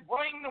 amen,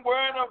 bring the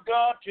Word of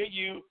God to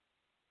you,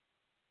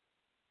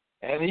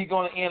 and He's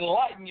going to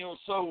enlighten your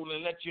soul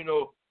and let you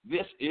know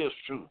this is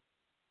true.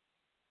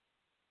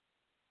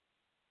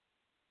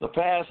 The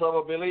path of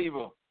a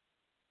believer,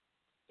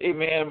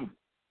 amen,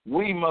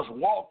 we must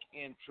walk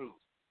in truth.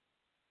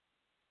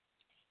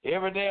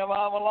 Every day of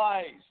our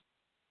lives,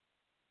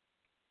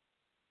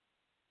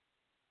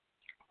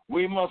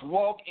 we must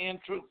walk in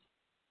truth.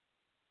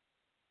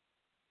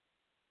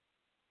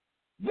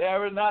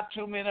 There are not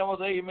too many of us,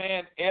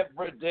 amen,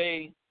 every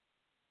day.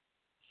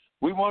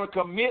 We want to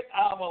commit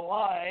our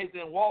lives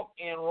and walk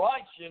in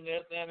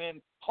righteousness and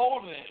in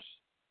holiness.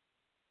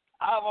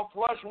 Our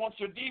flesh wants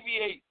to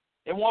deviate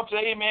and wants to,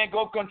 amen,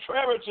 go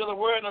contrary to the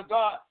Word of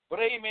God. But,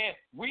 amen,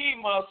 we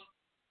must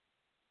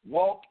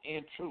walk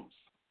in truth.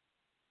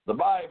 The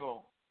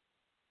Bible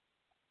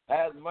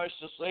has much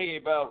to say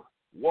about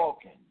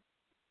walking.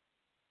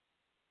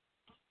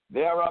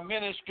 There are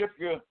many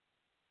scriptures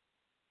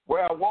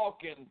where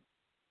walking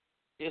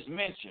is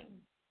mentioned.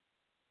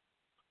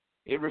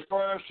 It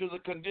refers to the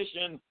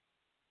condition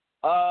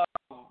of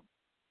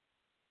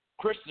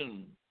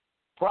Christian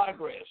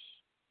progress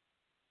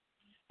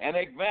and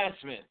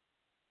advancement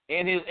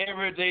in his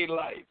everyday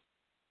life.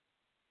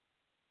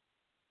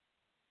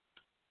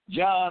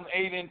 John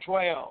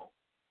 8:12,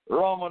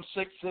 Romans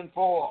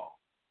 6:4,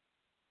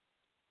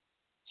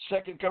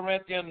 2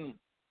 Corinthians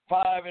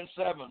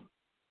 5:7,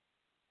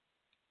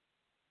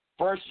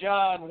 1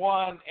 John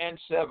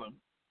 1:7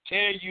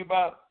 tell you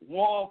about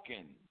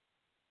walking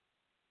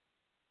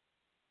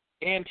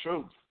in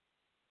truth.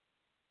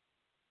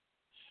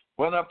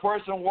 When a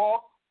person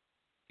walks,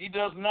 he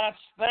does not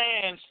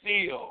stand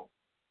still.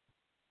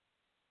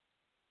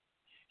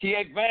 He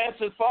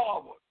advances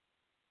forward.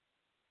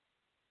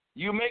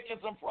 You're making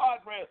some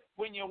progress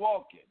when you're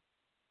walking.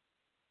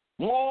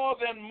 More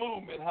than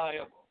movement,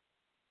 however.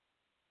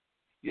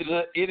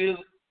 It is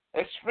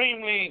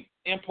extremely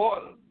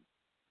important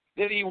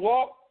that he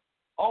walk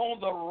on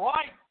the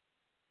right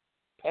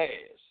path.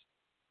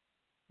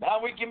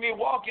 Now we can be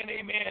walking,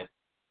 amen,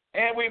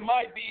 and we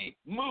might be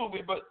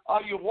moving, but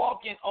are you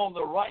walking on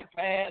the right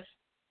path?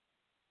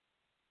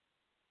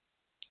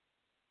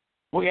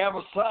 We have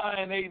a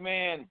sign,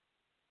 amen,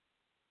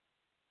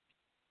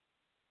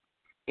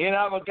 in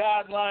our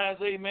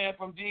guidelines, amen,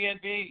 from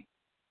DNB.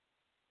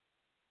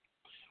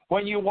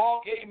 When you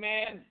walk,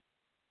 amen,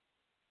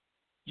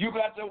 you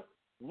got to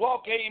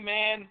walk,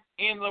 amen,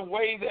 in the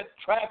way that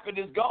traffic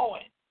is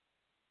going.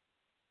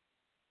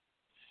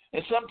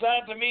 And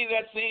sometimes to me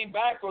that seems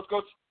backwards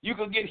because you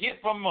could get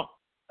hit from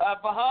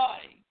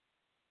behind.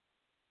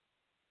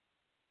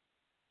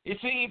 It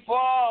seems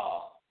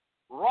far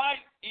right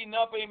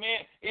enough,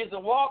 amen, is to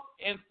walk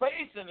and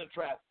facing the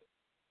traffic.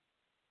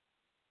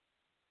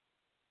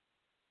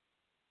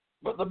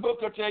 But the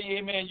book will tell you,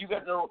 amen, you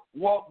got to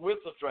walk with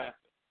the traffic.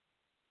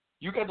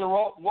 You got to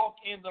walk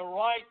in the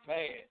right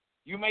path.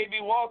 You may be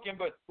walking,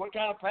 but what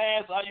kind of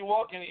path are you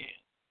walking in?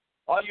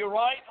 Are you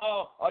right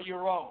or are you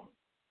wrong?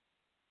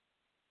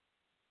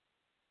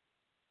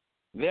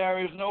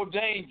 There is no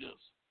dangers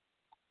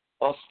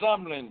of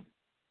stumbling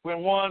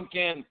when one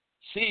can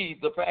see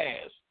the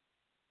path.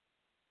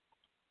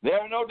 There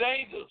are no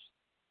dangers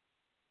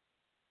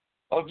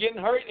of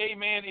getting hurt,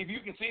 amen, if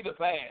you can see the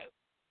path.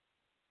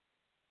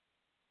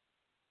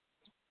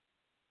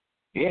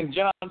 In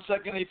John's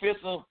second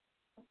epistle,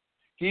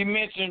 he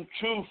mentioned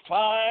truth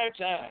 5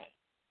 times.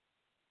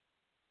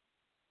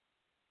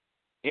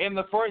 In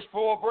the first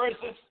 4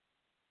 verses,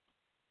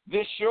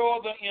 this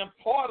shows the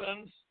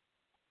importance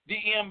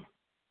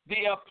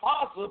the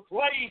apostle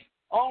placed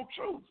on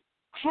truth.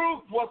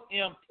 Truth was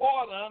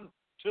important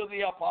to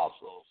the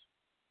apostles.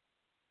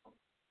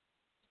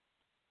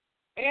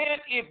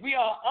 And if we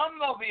are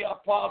under the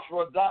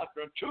apostle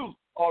doctrine, truth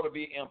ought to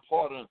be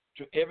important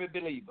to every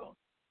believer.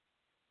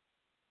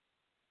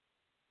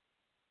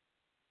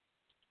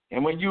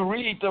 And when you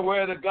read the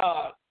Word of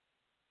God,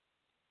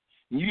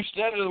 you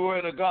study the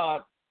Word of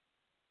God,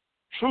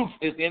 truth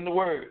is in the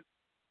Word.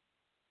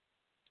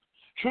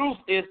 Truth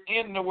is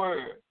in the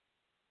Word.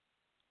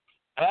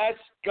 Ask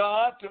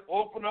God to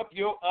open up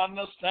your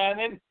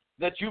understanding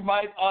that you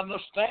might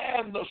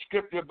understand the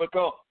Scripture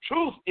because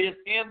truth is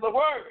in the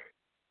Word.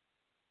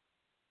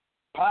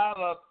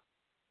 Pilate,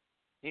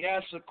 he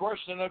asked the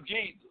question of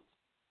Jesus,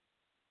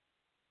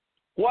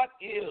 what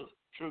is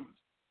truth?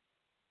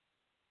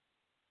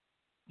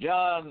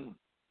 John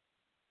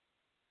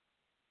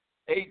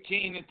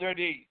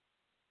 18:38.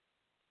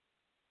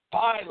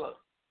 Pilate,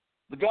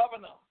 the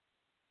governor,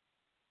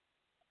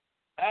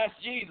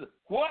 asked Jesus,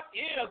 what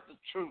is the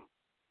truth?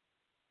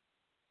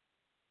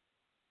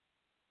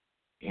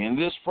 In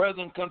this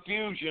present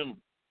confusion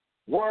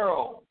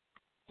world,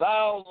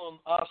 thousands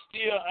are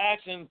still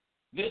asking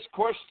this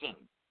question,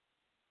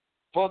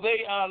 for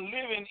they are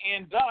living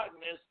in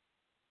darkness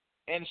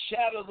and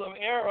shadows of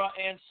error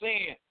and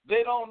sin.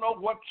 They don't know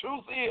what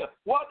truth is.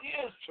 What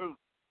is truth?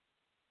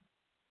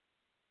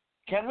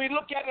 Can we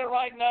look at it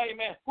right now,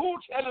 amen? Who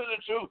telling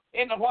the truth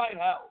in the White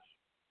House?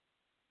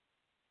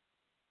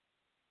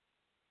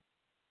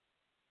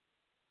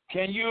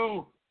 Can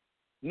you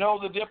know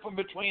the difference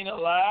between a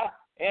lie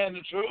and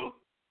the truth?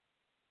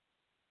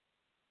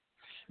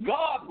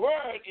 God's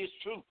word is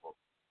truthful.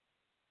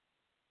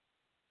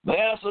 The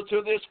answer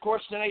to this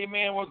question,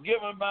 amen, was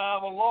given by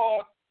our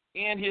Lord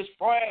in his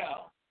prayer.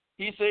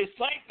 He says,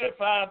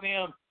 sanctify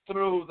them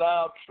through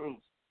thy truth.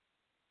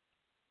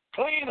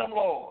 Clean them,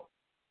 Lord.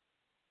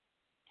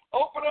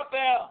 Open up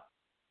their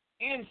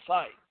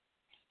insight.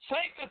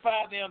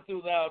 Sanctify them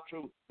through thy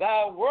truth.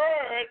 Thy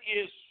word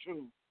is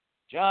true.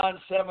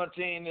 John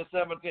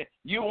 17:17.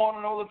 You want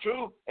to know the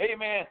truth?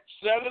 Amen.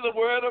 Study the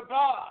word of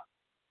God.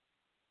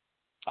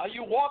 Are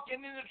you walking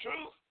in the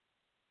truth?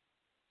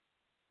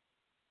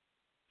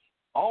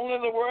 Only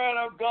the word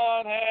of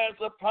God has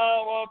the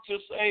power to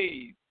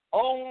save.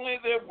 Only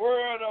the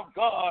word of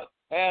God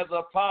has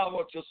the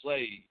power to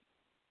save.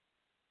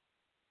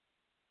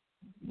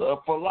 The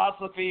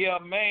philosophy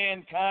of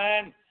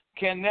mankind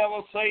can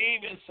never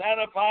save and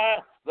satisfy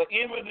the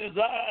inward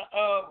desire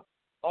of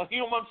a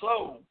human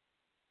soul.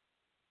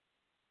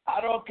 I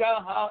don't care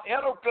how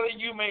eloquently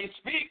you may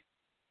speak.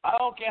 I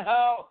don't care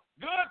how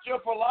good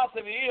your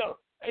philosophy is.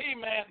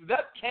 Amen.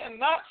 That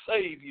cannot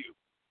save you.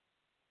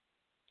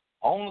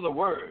 Only the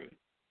word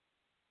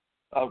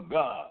of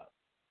God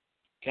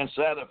can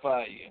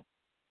satisfy you.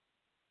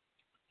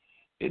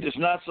 It is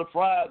not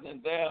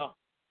surprising,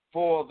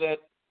 therefore, that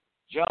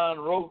John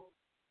wrote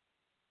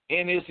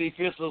in his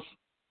epistles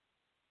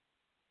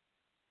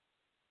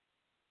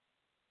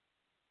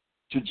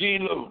to G.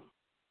 Lou,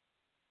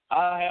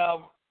 I have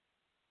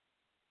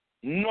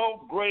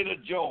no greater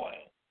joy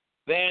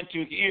than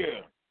to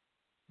hear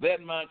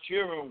that my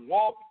children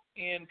walk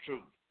in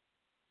truth.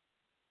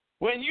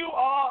 When you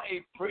are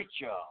a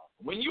preacher,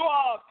 when you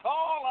are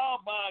called out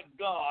by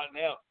God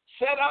and have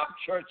set up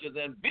churches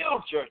and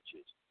built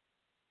churches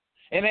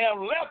and have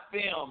left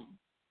them,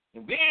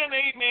 and then,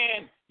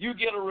 amen, you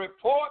get a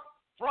report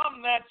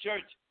from that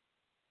church,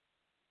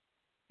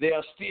 they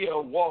are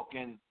still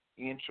walking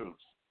in truth.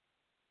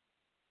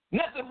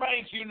 Nothing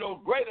brings you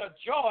no greater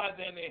joy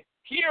than to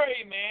hear,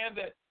 amen,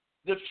 that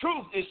the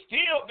truth is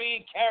still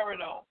being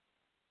carried on.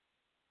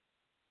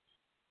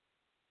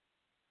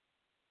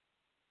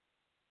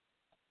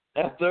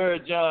 That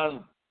 3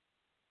 John,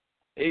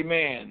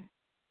 amen,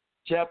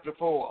 chapter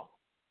 4.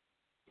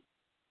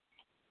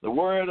 The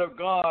word of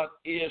God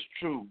is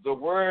true. The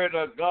word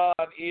of God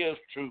is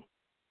true.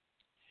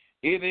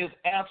 It is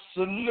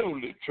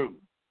absolutely true.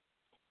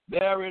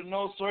 There is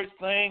no such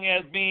thing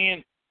as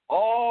being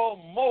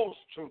almost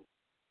true.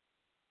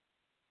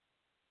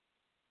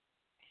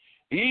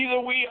 Either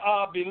we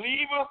are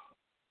believers,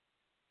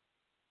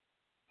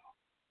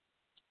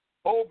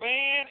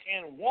 obeying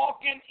and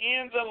walking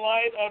in the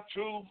light of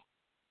truth,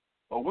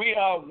 or we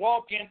are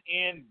walking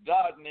in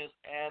darkness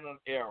and an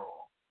error.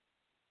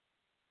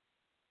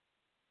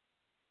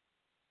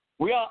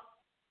 We are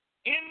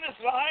in this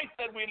life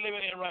that we're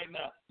living in right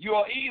now. You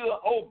are either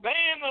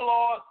obeying the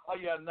Lord or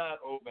you're not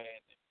obeying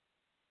Him.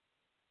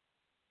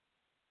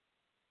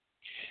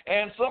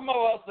 And some of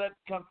us that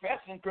confess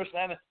in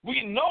Christianity,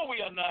 we know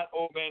we are not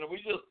obeying Him. We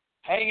just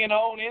hanging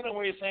on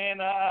anyway,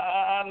 saying,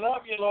 I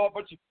love you, Lord,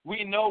 but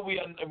we know we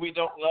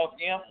don't love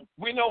Him.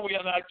 We know we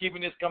are not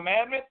keeping His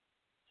commandment.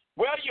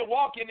 Well, you're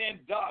walking in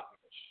darkness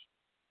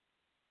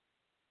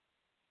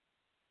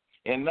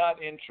and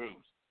not in truth.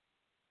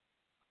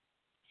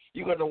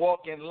 You're going to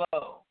walk in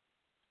love.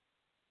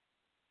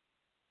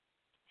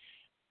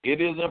 It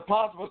is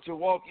impossible to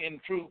walk in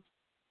truth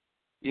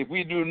if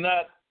we do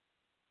not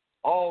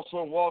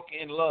also walk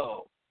in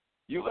love.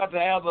 You got to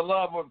have the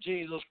love of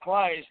Jesus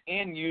Christ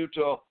in you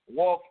to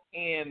walk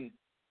in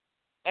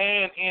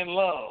and in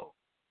love.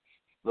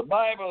 The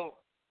Bible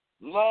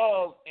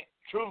loves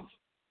truth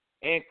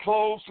and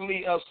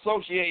closely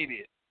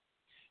associated.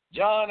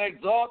 John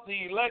exhorts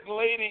the elect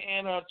lady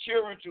and her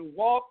children to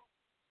walk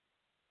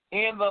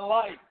in the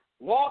light.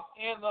 Walk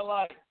in the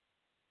light.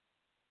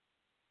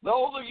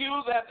 Those of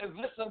you that is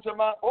listening to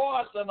my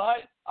voice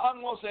tonight,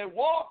 I'm going to say,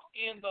 walk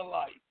in the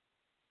light.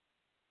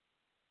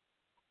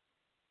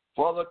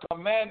 For the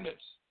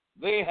commandments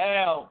they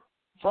have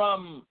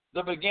from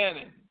the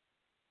beginning,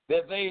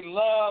 that they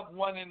love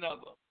one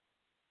another.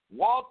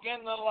 Walk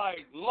in the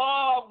light.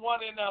 Love one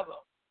another.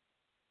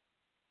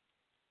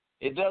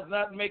 It does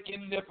not make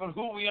any difference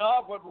who we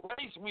are, what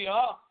race we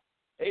are.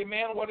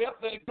 Amen. What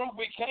ethnic group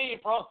we came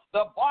from,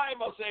 the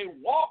Bible says,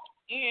 walk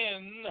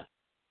in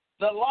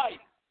the light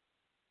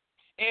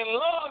and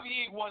love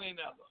ye one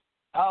another.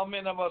 How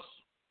many of us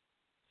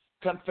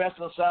confess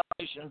the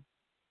salvation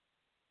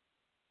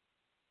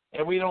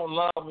and we don't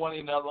love one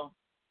another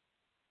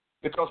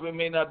because we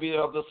may not be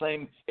of the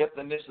same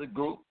ethnicity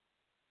group?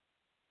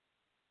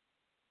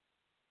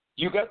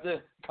 You got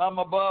to come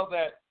above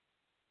that.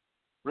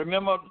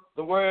 Remember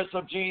the words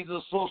of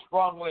Jesus so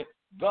strongly.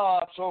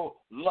 God so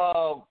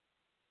loved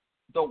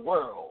the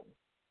world.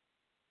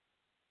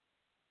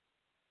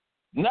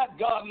 Not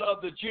God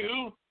loved the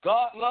Jew.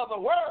 God loved the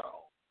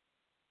world.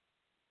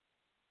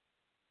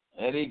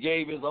 And he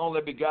gave his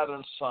only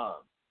begotten Son.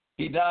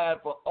 He died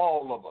for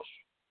all of us.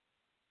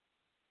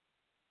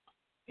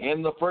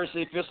 In the first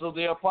epistle of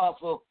the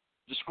apostle,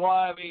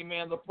 describe,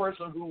 amen, the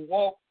person who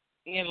walks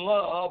in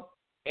love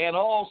and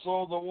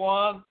also the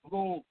one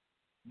who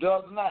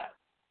does not.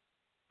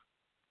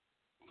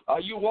 Are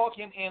you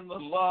walking in the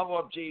love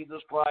of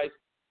Jesus Christ?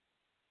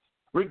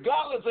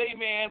 Regardless,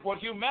 amen, what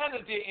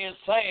humanity is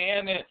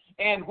saying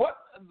and what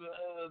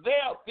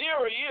their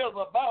theory is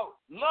about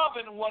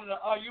loving one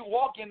another, are you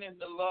walking in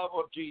the love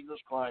of Jesus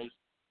Christ?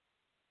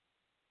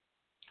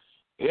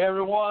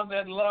 Everyone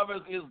that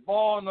loveth is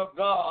born of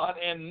God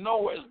and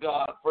knoweth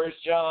God. 1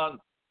 John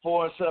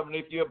 4:7.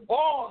 If you're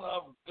born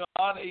of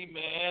God,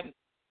 amen,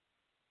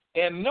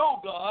 and know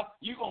God,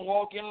 you're going to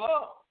walk in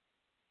love.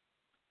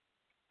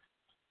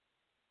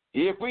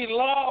 If we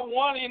love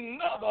one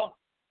another,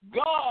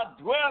 God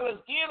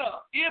dwelleth in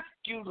us if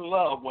you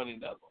love one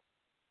another.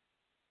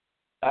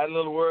 That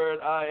little word,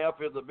 IF,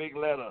 is a big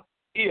letter.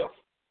 If.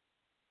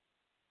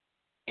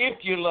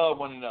 If you love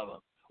one another.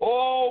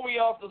 Oh, we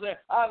often say,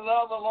 I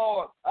love the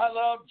Lord. I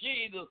love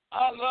Jesus.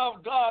 I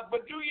love God.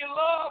 But do you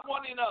love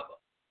one another?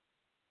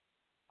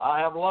 I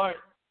have learned.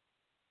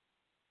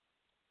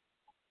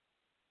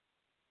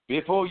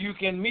 Before you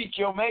can meet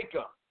your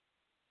Maker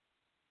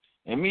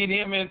and meet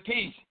him in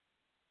peace,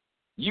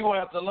 you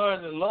have to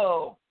learn to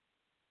love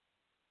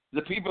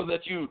the people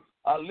that you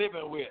are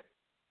living with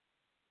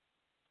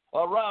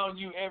around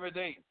you every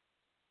day.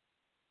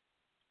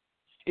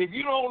 If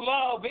you don't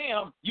love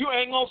him, you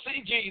ain't going to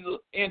see Jesus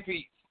in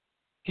peace.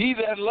 He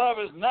that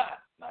loveth not,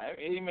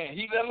 amen,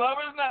 he that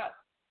loveth not,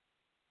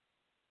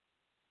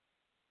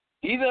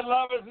 he that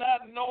loveth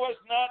not knoweth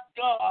not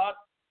God,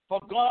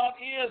 for God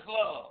is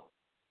love.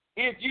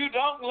 If you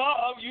don't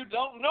love, you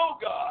don't know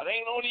God.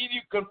 Ain't no need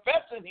you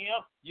confessing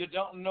him, you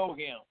don't know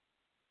him.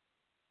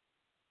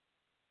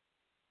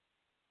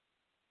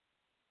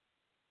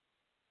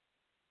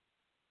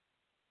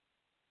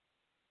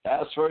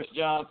 That's 1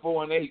 John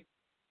 4:8.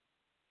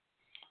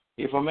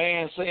 If a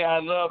man say, I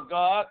love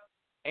God,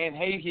 and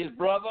hate his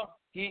brother,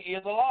 he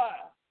is a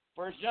liar.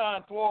 1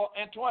 John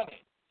 4:20.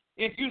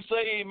 If you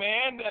say,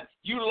 amen, that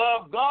you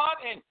love God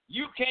and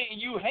you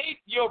hate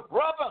your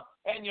brother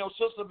and your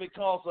sister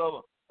because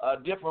of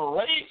a different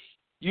race,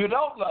 you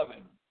don't love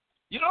him.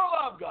 You don't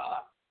love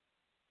God.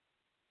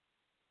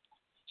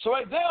 So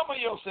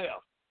examine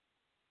yourself.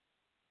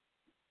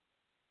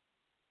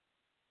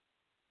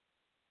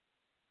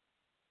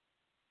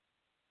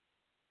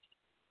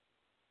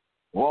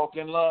 Walk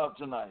in love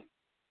tonight.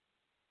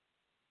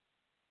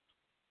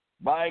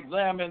 By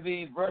examining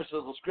these verses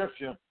of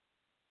Scripture,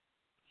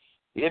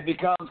 it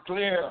becomes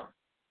clear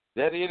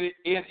that it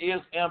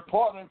is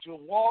important to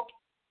walk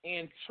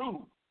in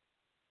truth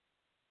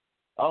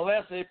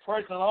unless a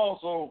person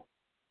also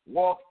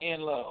walk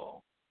in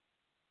love.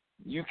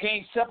 You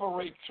can't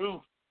separate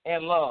truth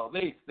and love.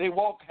 They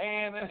walk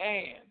hand in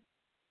hand.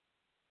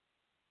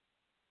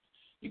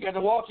 You got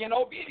to walk in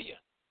obedience.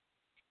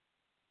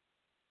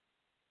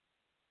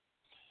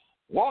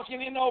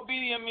 Walking in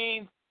obedience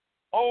means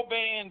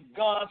obeying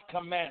God's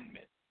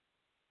commandment.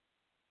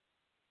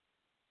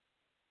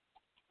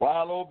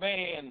 While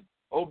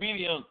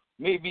obedience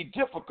may be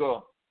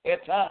difficult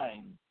at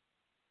times,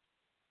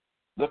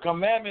 the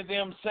commandments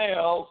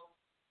themselves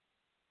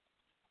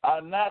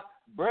are not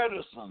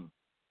burdensome,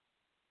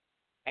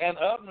 and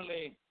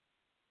ultimately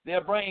they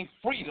bring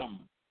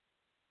freedom,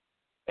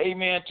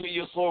 amen, to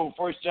your soul.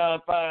 1 John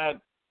 5,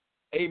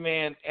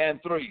 amen, and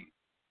 3.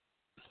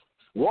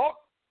 Walk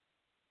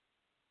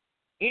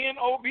in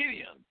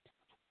obedience.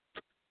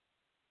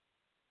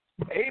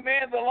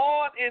 Amen. The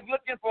Lord is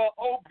looking for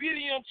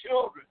obedient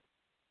children.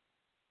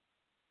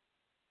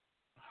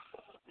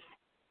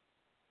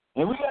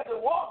 And we got to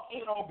walk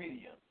in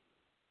obedience.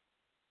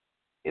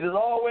 It is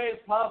always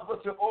possible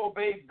to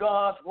obey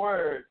God's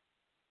word.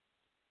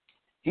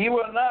 He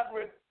will not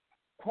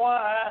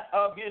require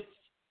of his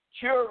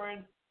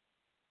children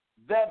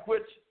that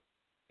which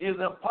is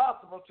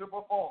impossible to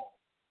perform.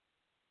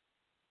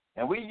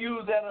 And we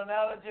use that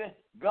analogy.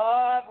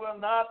 God will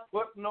not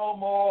put no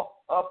more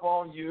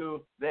upon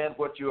you than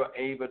what you are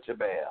able to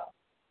bear.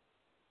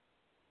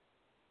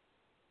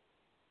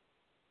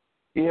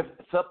 If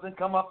something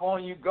come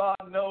upon you, God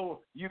knows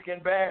you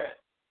can bear it.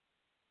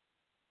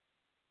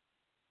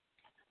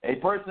 A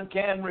person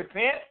can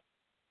repent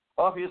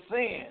of his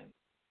sin,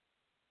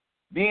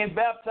 being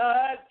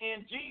baptized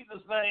in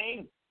Jesus'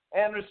 name,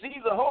 and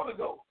receive the Holy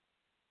Ghost.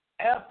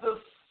 After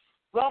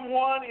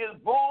someone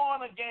is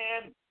born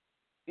again,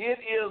 it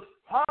is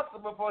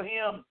possible for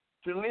him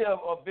to live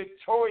a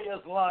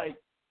victorious life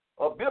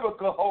of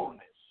biblical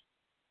holiness.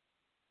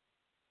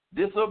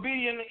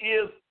 Disobedience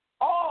is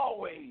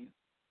always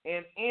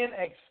and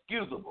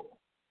inexcusable,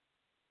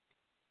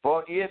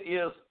 for it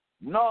is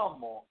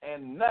normal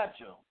and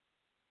natural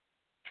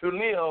to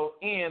live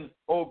in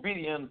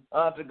obedience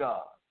unto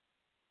God.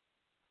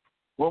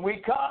 When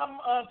we come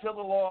unto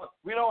the Lord,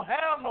 we don't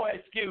have no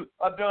excuse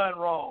of doing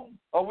wrong,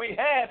 or we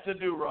had to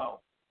do wrong.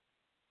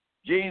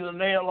 Jesus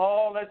nailed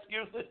all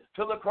excuses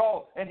to the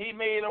cross, and he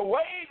made a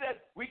way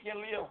that we can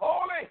live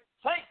holy,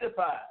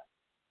 sanctified,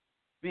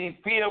 being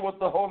filled with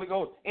the Holy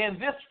Ghost in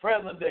this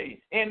present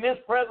day, in this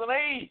present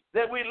age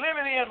that we're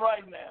living in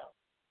right now.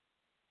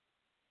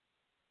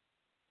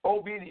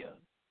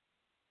 Obedience.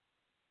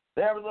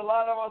 There is a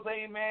lot of us,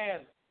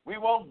 amen. We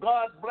want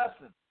God's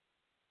blessing.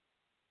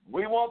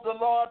 We want the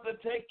Lord to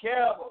take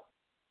care of us.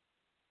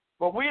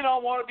 But we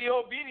don't want to be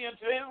obedient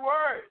to his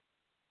word.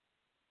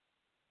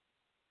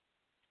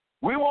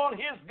 We want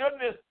his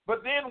goodness,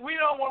 but then we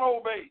don't want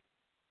to obey.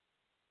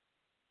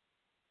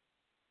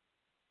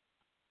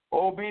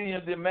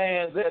 Obedience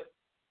demands that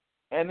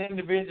an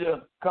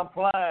individual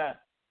comply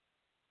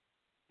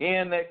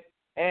in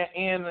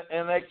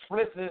an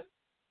explicit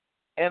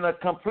and a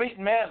complete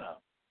manner.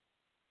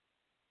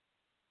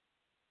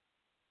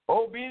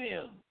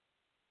 Obedience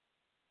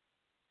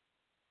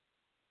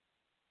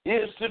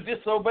is to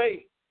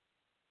disobey.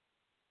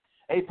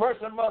 A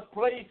person must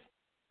place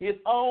his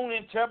own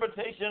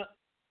interpretation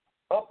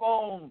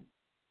upon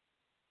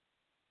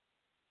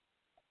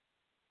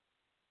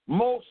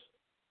most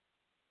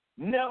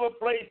never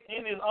place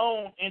in his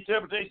own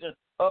interpretation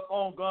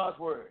upon God's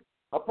word.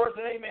 A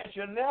person, amen,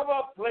 should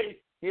never place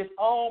his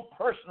own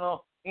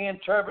personal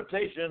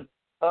interpretation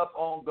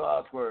upon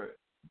God's word.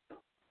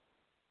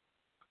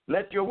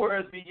 Let your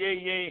words be yea,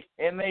 yea,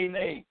 and nay,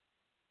 nay.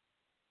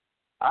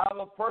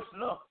 Our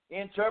personal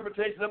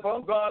interpretation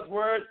upon God's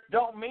word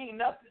don't mean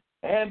nothing.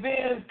 And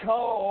then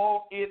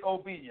call it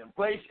obedience.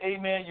 Place,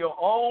 amen, your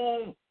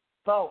own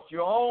thoughts,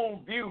 your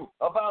own view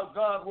about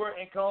God's word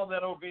and call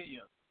that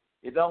obedience.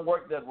 It don't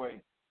work that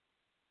way.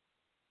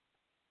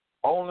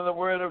 Only the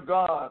word of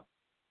God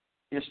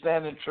is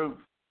standing truth.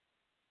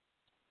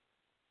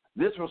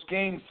 This was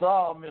King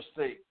Saul's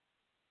mistake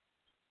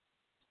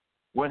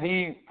when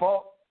he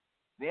fought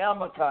the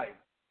Amalekites.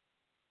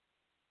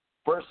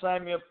 1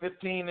 Samuel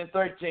 15 and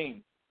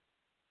 13.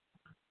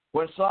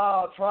 When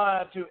Saul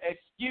tried to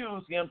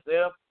excuse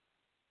himself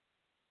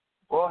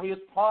for his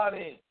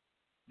party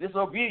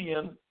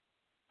disobedience,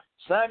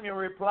 Samuel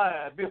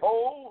replied,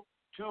 "Behold,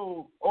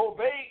 to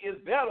obey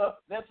is better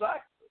than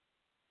sacrifice."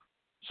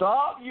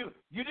 Saul, you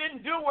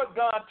didn't do what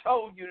God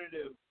told you to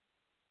do.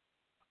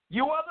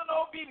 You wasn't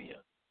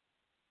obedient.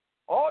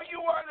 Or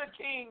you were the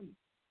king,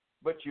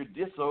 but you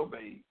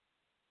disobeyed.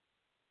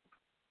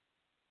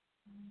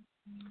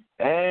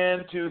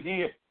 And to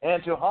hear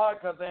and to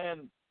hearken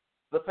than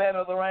the fat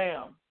of the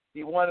ram.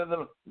 He wanted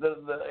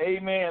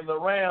the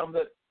ram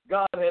that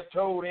God had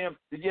told him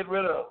to get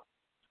rid of.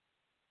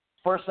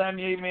 1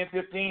 Samuel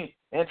 15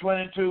 and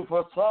 22.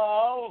 For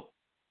Saul's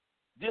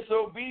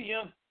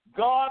disobedience,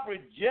 God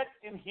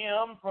rejected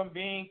him from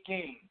being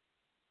king.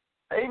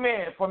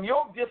 Amen. From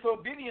your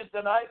disobedience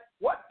tonight,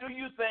 what do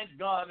you think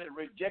God is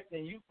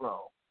rejecting you from?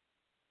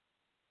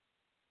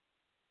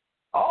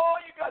 All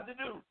you got to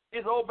do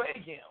is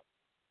obey him.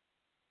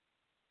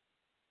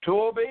 To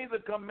obey the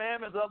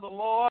commandments of the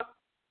Lord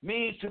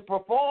means to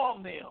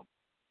perform them.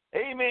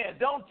 Amen.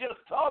 Don't just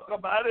talk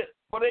about it,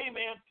 but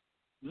amen,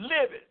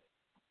 live it,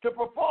 to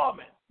perform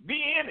it, be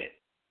in it.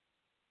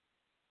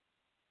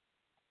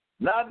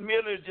 Not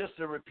merely just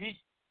to repeat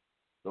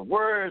the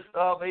words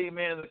of,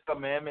 amen, the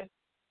commandment.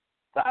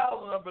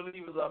 Thousands of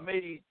believers are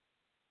made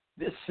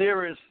this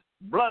serious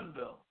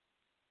blunder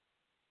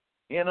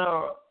in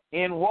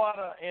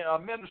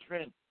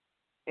ministering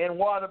in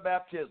water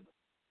baptism.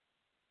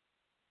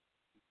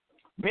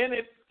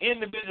 Many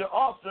individuals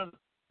often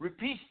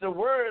repeat the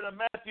word of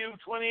Matthew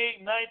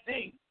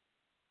 28:19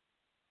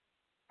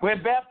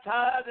 when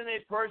baptizing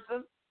a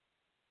person,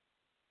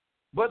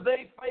 but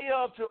they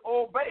fail to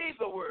obey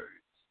the words.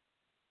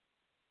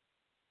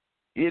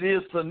 It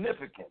is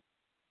significant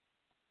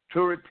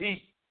to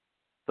repeat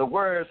the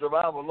words of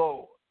our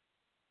Lord.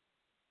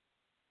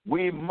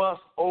 We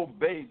must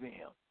obey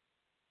them.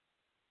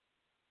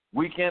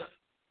 We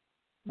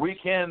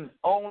can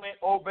only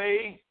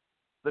obey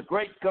the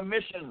Great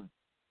Commission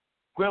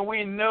when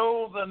we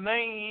know the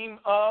name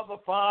of the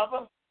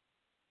Father,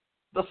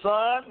 the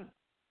Son,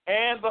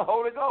 and the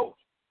Holy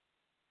Ghost.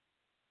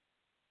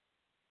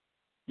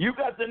 You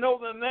got to know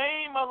the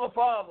name of the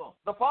Father.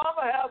 The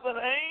Father has a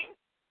name.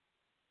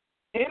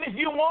 And if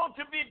you want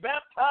to be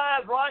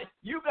baptized right,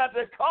 you got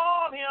to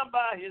call him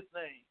by his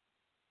name.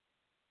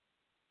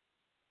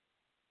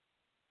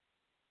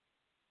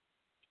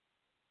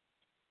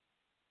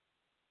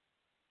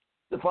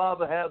 The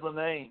Father has a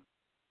name.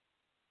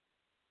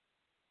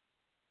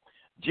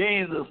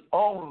 Jesus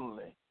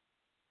only.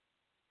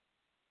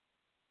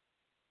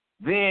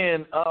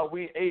 Then are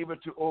we able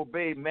to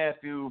obey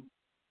Matthew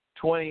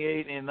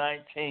 28 and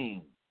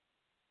 19.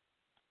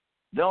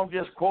 Don't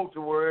just quote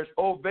the words,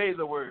 obey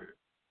the word.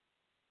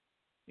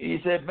 He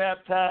said,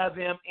 baptize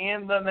them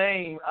in the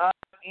name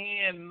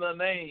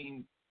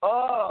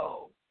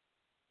of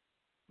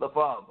the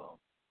Father.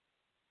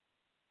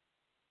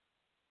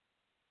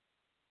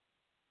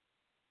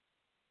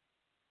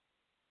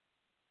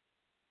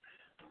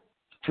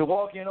 To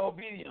walk in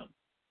obedience,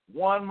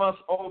 one must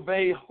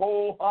obey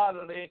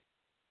wholeheartedly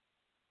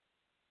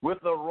with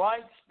the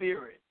right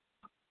spirit.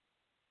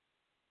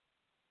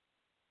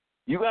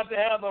 You got to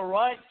have the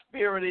right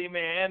spirit,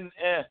 amen,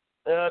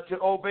 to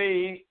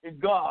obey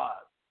God.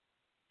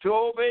 To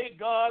obey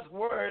God's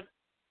word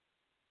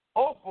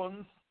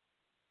opens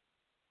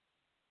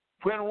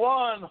when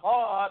one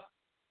heart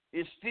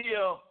is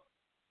still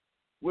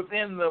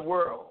within the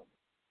world.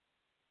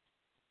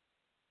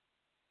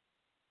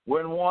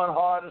 When one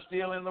heart is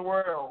still in the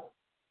world.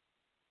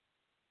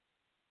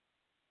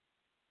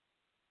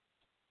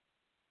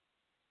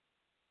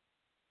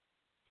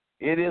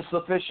 It is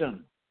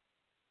sufficient.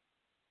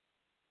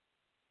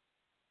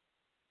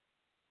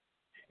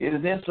 It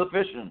is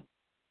insufficient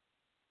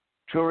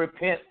to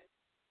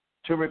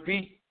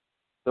repeat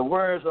the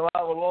words of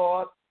our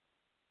Lord.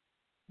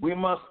 We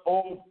must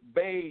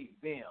obey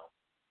them.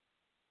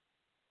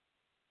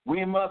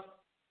 We must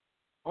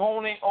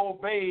only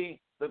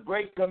obey the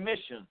Great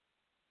Commission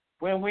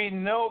when we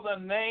know the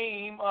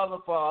name of the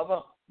Father,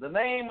 the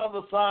name of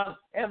the Son,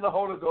 and the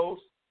Holy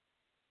Ghost.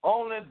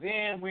 Only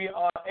then we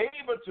are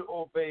able to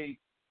obey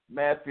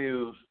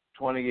Matthew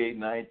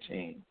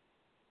 28:19.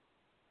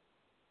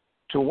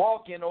 To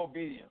walk in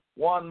obedience,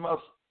 one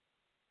must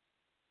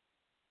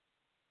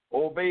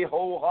obey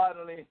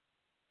wholeheartedly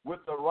with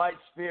the right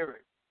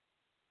spirit.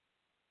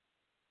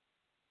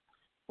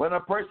 When a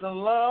person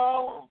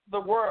loves the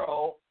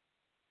world,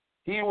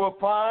 he will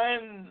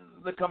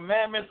find the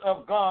commandments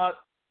of God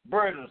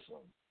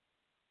burdensome.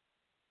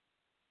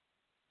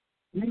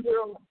 He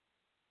will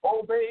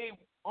obey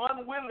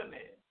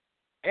unwillingly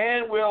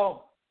and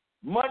will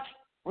much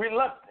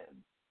reluctant.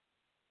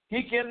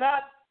 He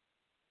cannot,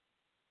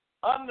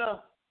 under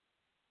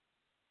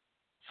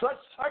such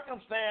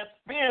circumstance,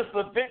 experience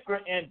the victory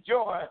and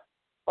joy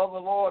of the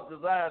Lord's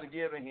desire to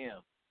give to him.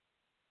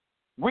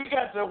 We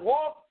got to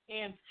walk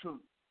in truth.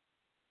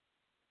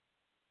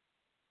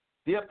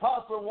 The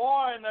apostle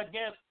warned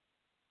against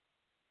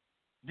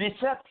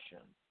deception.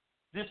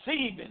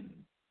 Deceiving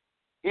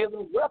is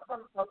a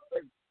weapon of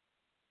Satan.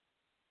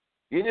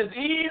 It is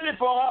easy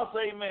for us,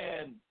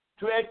 amen,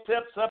 to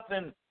accept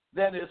something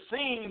that is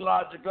seen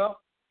logical,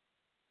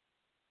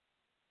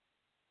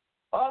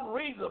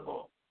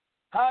 unreasonable.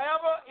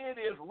 However, it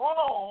is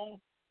wrong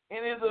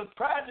and it is a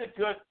tragic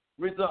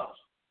result.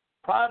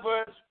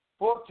 Proverbs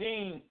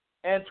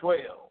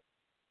 14:12.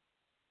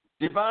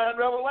 Divine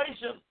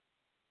revelation.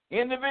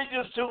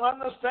 Individuals to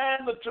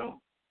understand the truth.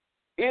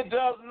 It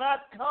does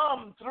not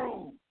come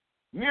through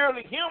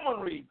merely human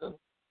reason.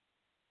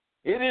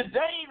 It is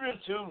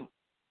dangerous to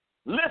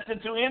listen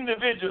to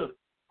individuals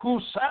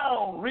who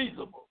sound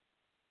reasonable,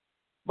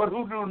 but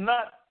who do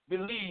not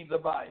believe the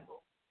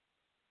Bible.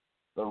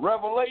 The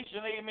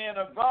revelation, amen,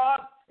 of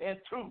God and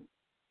truth.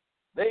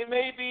 They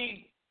may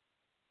be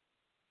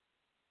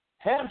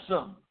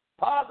handsome,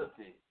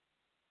 positive,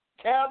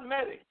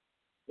 charismatic,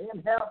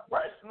 and have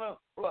personal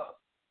plus.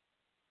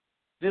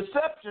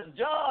 Deception,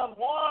 John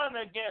warned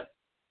against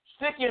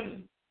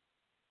sticking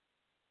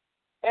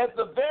at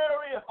the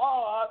very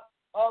heart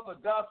of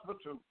the gospel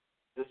truth.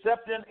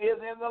 Deception is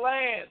in the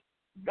land.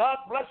 God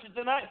bless you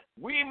tonight.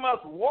 We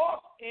must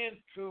walk in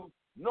truth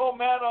no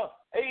matter,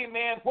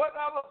 amen, what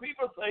other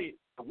people say.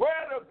 The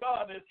word of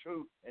God is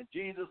true. And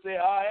Jesus said,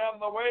 I am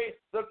the way,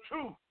 the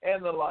truth,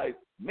 and the life.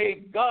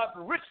 May God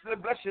richly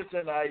bless you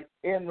tonight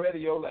in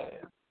Radio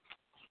Land.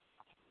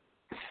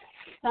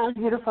 Sounds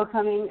beautiful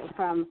coming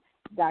from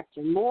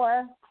Dr.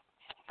 Moore.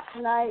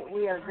 Tonight,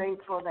 we are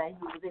grateful that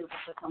he was able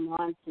to come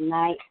on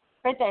tonight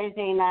for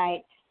Thursday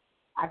night,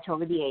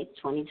 October the 8th,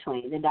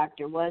 2020. The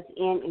doctor was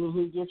in, and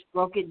he just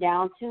broke it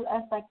down to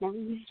us like never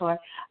before.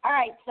 All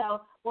right,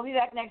 so we'll be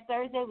back next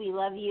Thursday. We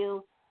love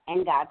you,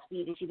 and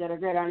Godspeed. If you go to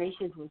Gridiron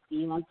Nations, we'll see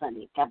you on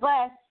Sunday. God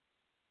bless.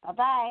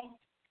 Bye-bye.